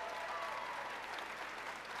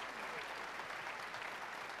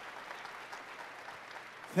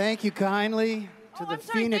 Thank you kindly to the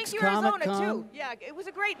Phoenix Comicon. Too. Yeah, it was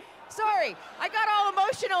a great, sorry, I got all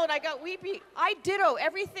emotional and I got weepy. I ditto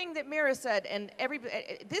everything that Mira said, and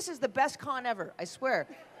this is the best con ever, I swear.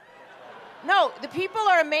 No, the people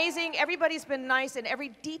are amazing, everybody's been nice, and every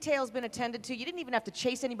detail's been attended to. You didn't even have to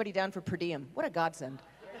chase anybody down for per diem. What a godsend.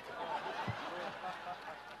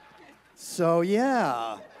 So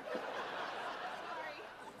yeah.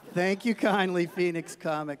 Thank you kindly, Phoenix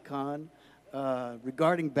Comicon.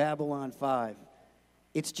 Regarding Babylon 5,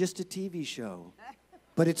 it's just a TV show,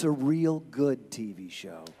 but it's a real good TV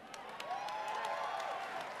show.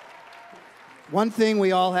 One thing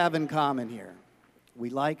we all have in common here, we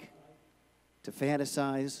like to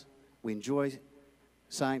fantasize. We enjoy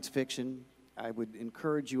science fiction. I would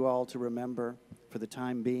encourage you all to remember, for the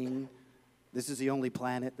time being, this is the only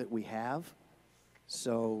planet that we have.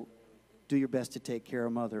 So do your best to take care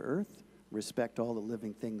of Mother Earth. Respect all the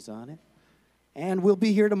living things on it. And we'll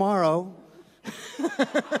be here tomorrow.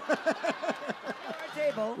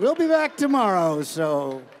 We'll be back tomorrow,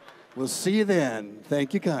 so we'll see you then.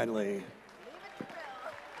 Thank you kindly.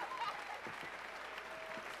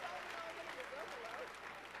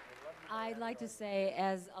 I'd like to say,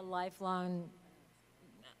 as a lifelong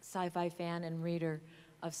sci-fi fan and reader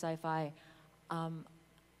of sci-fi,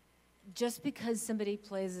 just because somebody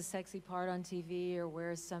plays a sexy part on TV or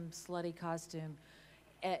wears some slutty costume,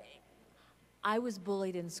 I was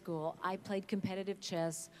bullied in school. I played competitive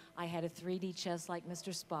chess. I had a 3D chess like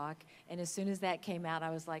Mr. Spock, and as soon as that came out,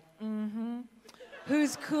 I was like,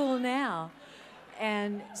 who's cool now?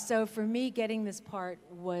 And so for me, getting this part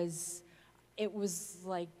was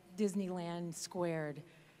like Disneyland squared.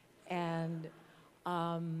 And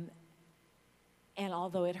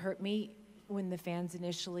although it hurt me when the fans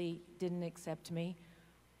initially didn't accept me,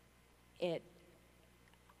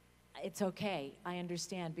 it's okay, I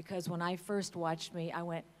understand, because when I first watched me, I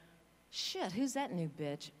went, shit, who's that new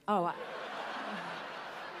bitch? Oh,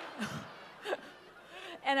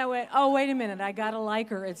 and I went, oh, wait a minute, I gotta like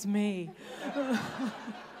her, it's me.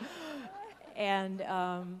 And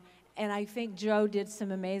I think Joe did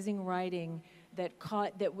some amazing writing that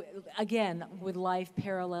caught, again, with life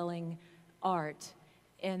paralleling art,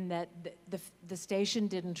 and that the station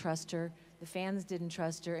didn't trust her, the fans didn't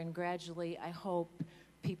trust her, and gradually, I hope,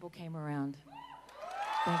 people came around.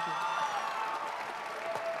 Thank you.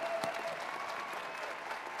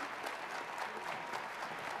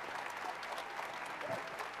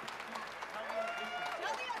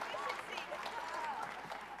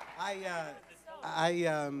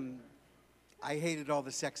 I hated all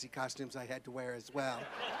the sexy costumes I had to wear as well.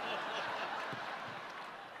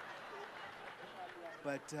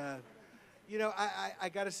 But, you know, I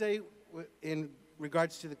got to say, in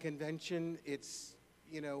regards to the convention, it's,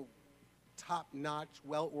 you know, top-notch,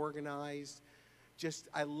 well-organized. Just,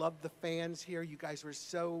 I love the fans here. You guys were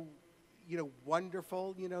so, you know,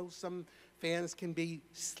 wonderful. You know, some fans can be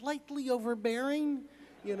slightly overbearing,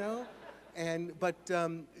 you know. But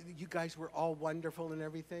you guys were all wonderful and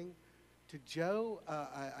everything. To Joe,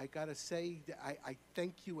 I got to say, I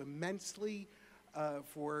thank you immensely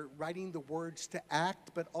for writing the words to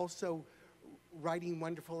act, but also writing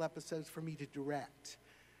wonderful episodes for me to direct.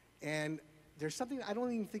 And there's something I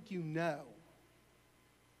don't even think you know.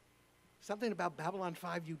 Something about Babylon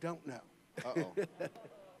 5 you don't know. Uh-oh.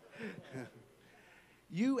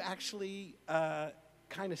 You actually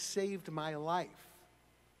kind of saved my life.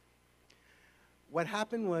 What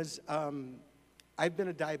happened was, I've been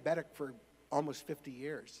a diabetic for almost 50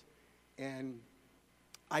 years. And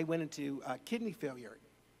I went into kidney failure.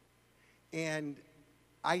 And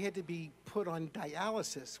I had to be put on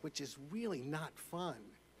dialysis, which is really not fun.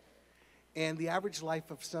 And the average life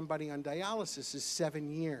of somebody on dialysis is 7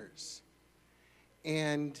 years.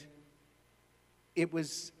 And it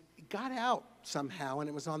got out somehow, and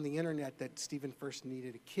it was on the internet that Stephen Furst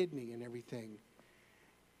needed a kidney and everything.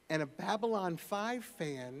 And a Babylon 5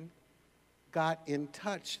 fan got in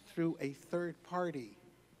touch through a third party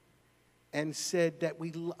and said that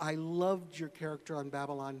I loved your character on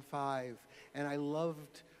Babylon 5, and I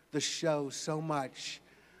loved the show so much.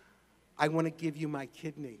 I want to give you my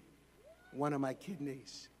kidney, one of my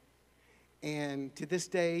kidneys. And to this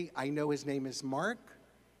day, I know his name is Mark.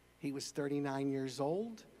 He was 39 years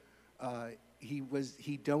old.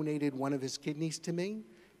 He donated one of his kidneys to me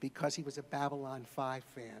because he was a Babylon 5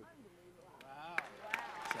 fan. Wow.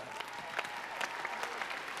 So.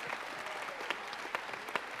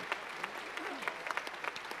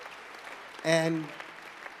 And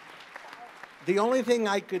the only thing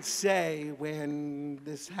I could say when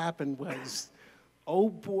this happened was, oh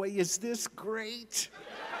boy, is this great.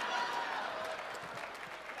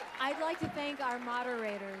 I'd like to thank our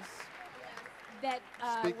moderators that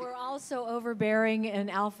were also overbearing and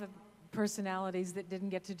alpha personalities that didn't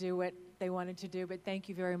get to do what they wanted to do, but thank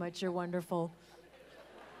you very much. You're wonderful.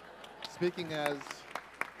 Speaking as,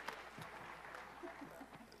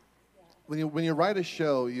 when you write a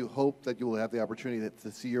show, you hope that you will have the opportunity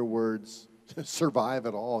to see your words survive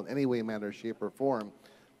at all in any way, manner, shape, or form,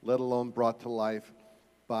 let alone brought to life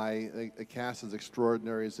by a cast as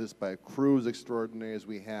extraordinary as this, by a crew as extraordinary as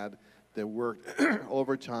we had, that worked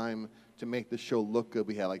overtime to make the show look good.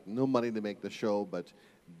 We had like no money to make the show, but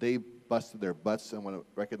they busted their butts. I want to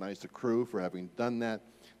recognize the crew for having done that.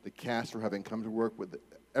 the cast for having come to work with it.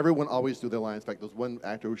 Everyone always knew their lines. In fact, there was one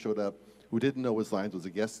actor who showed up who didn't know his lines, was a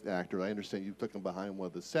guest actor. I understand you took him behind one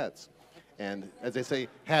of the sets and, as they say,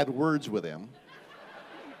 had words with him.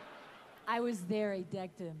 I was there, I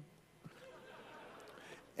decked him.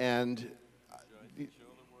 And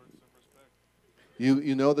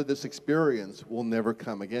you know that this experience will never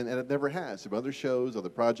come again, and it never has. There are other shows, other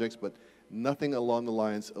projects, but nothing along the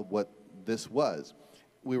lines of what this was.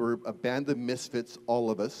 We were a band of misfits, all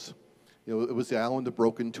of us. You know, it was the island of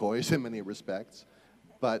broken toys in many respects,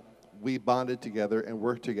 but we bonded together and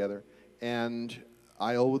worked together, and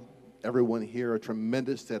I owe everyone here a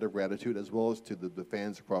tremendous debt of gratitude, as well as to the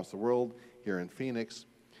fans across the world here in Phoenix.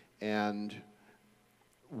 And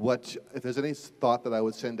if there's any thought that I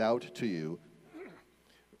would send out to you,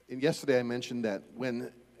 and yesterday I mentioned that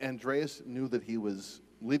when Andreas knew that he was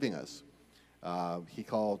leaving us, he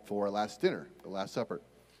called for a last dinner, the Last Supper.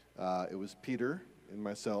 It was Peter and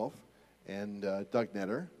myself and Doug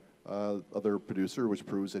Netter, other producer, which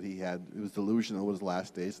proves that it was delusional in his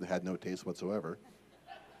last days and had no taste whatsoever.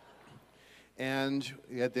 And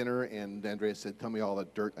we had dinner, and Andrea said, "Tell me all the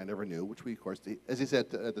dirt I never knew," which we, of course, as he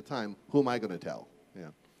said at the time, who am I going to tell?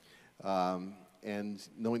 Yeah. And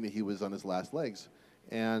knowing that he was on his last legs.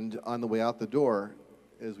 And on the way out the door,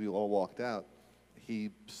 as we all walked out, he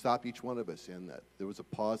stopped each one of us, and there was a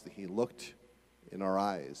pause that he looked in our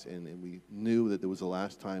eyes, and we knew that it was the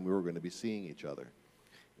last time we were going to be seeing each other.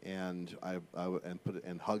 And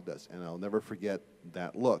and hugged us, and I'll never forget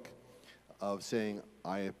that look of saying,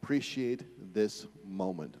 "I appreciate this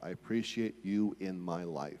moment. I appreciate you in my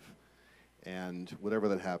life," and whatever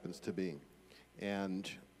that happens to be. And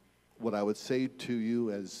what I would say to you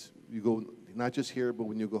as you go, not just here, but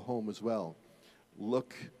when you go home as well,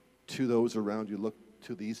 look to those around you, look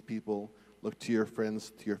to these people, look to your friends,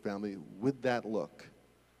 to your family, with that look,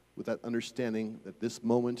 with that understanding that this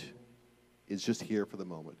moment is just here for the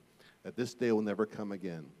moment, that this day will never come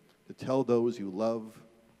again. To tell those you love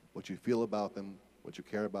what you feel about them, what you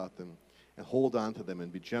care about them, and hold on to them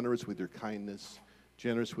and be generous with your kindness,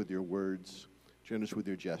 generous with your words, generous with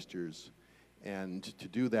your gestures, and to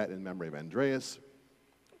do that in memory of Andreas,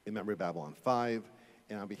 in memory of Babylon 5,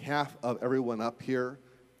 and on behalf of everyone up here,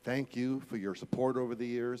 thank you for your support over the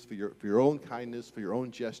years, for your own kindness, for your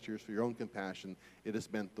own gestures, for your own compassion. It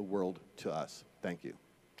has meant the world to us. Thank you.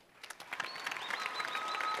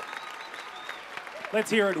 Let's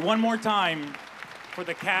hear it one more time for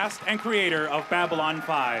the cast and creator of Babylon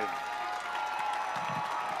 5.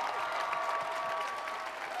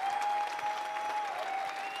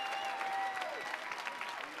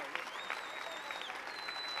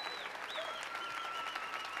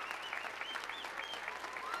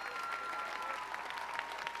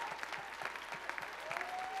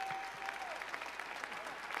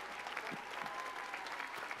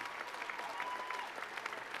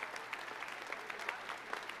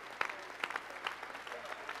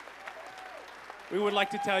 We would like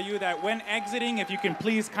to tell you that when exiting, if you can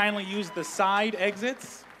please kindly use the side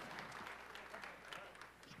exits.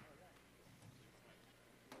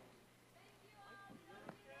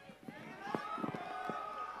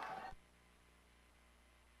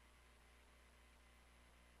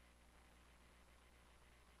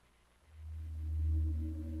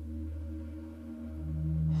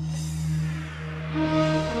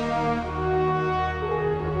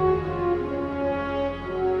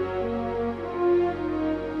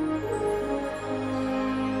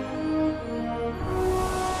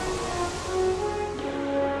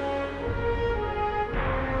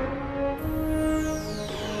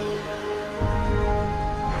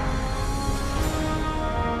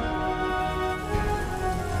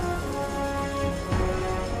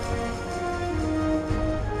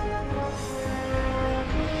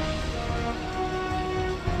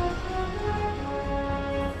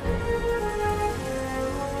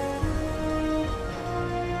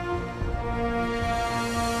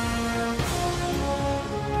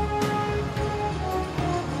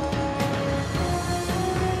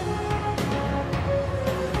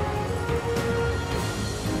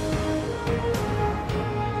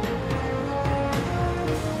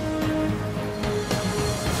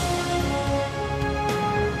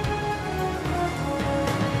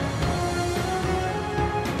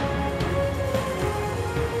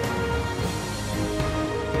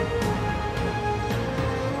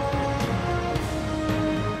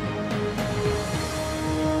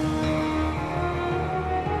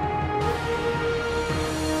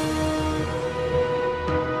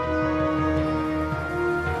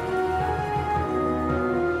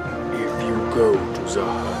 go to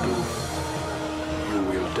Zahadu, you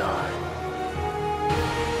will die.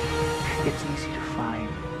 It's easy to find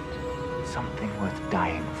something worth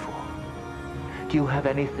dying for? Do you have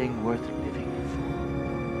anything worth living for?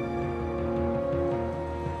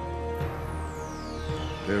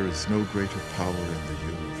 There is no greater power in the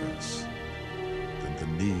universe than the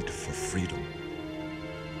need for freedom.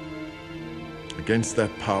 Against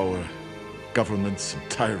that power, governments and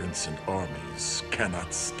tyrants and armies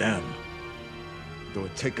cannot stand. Though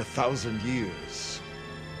it take 1,000 years,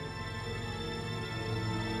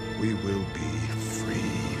 we will be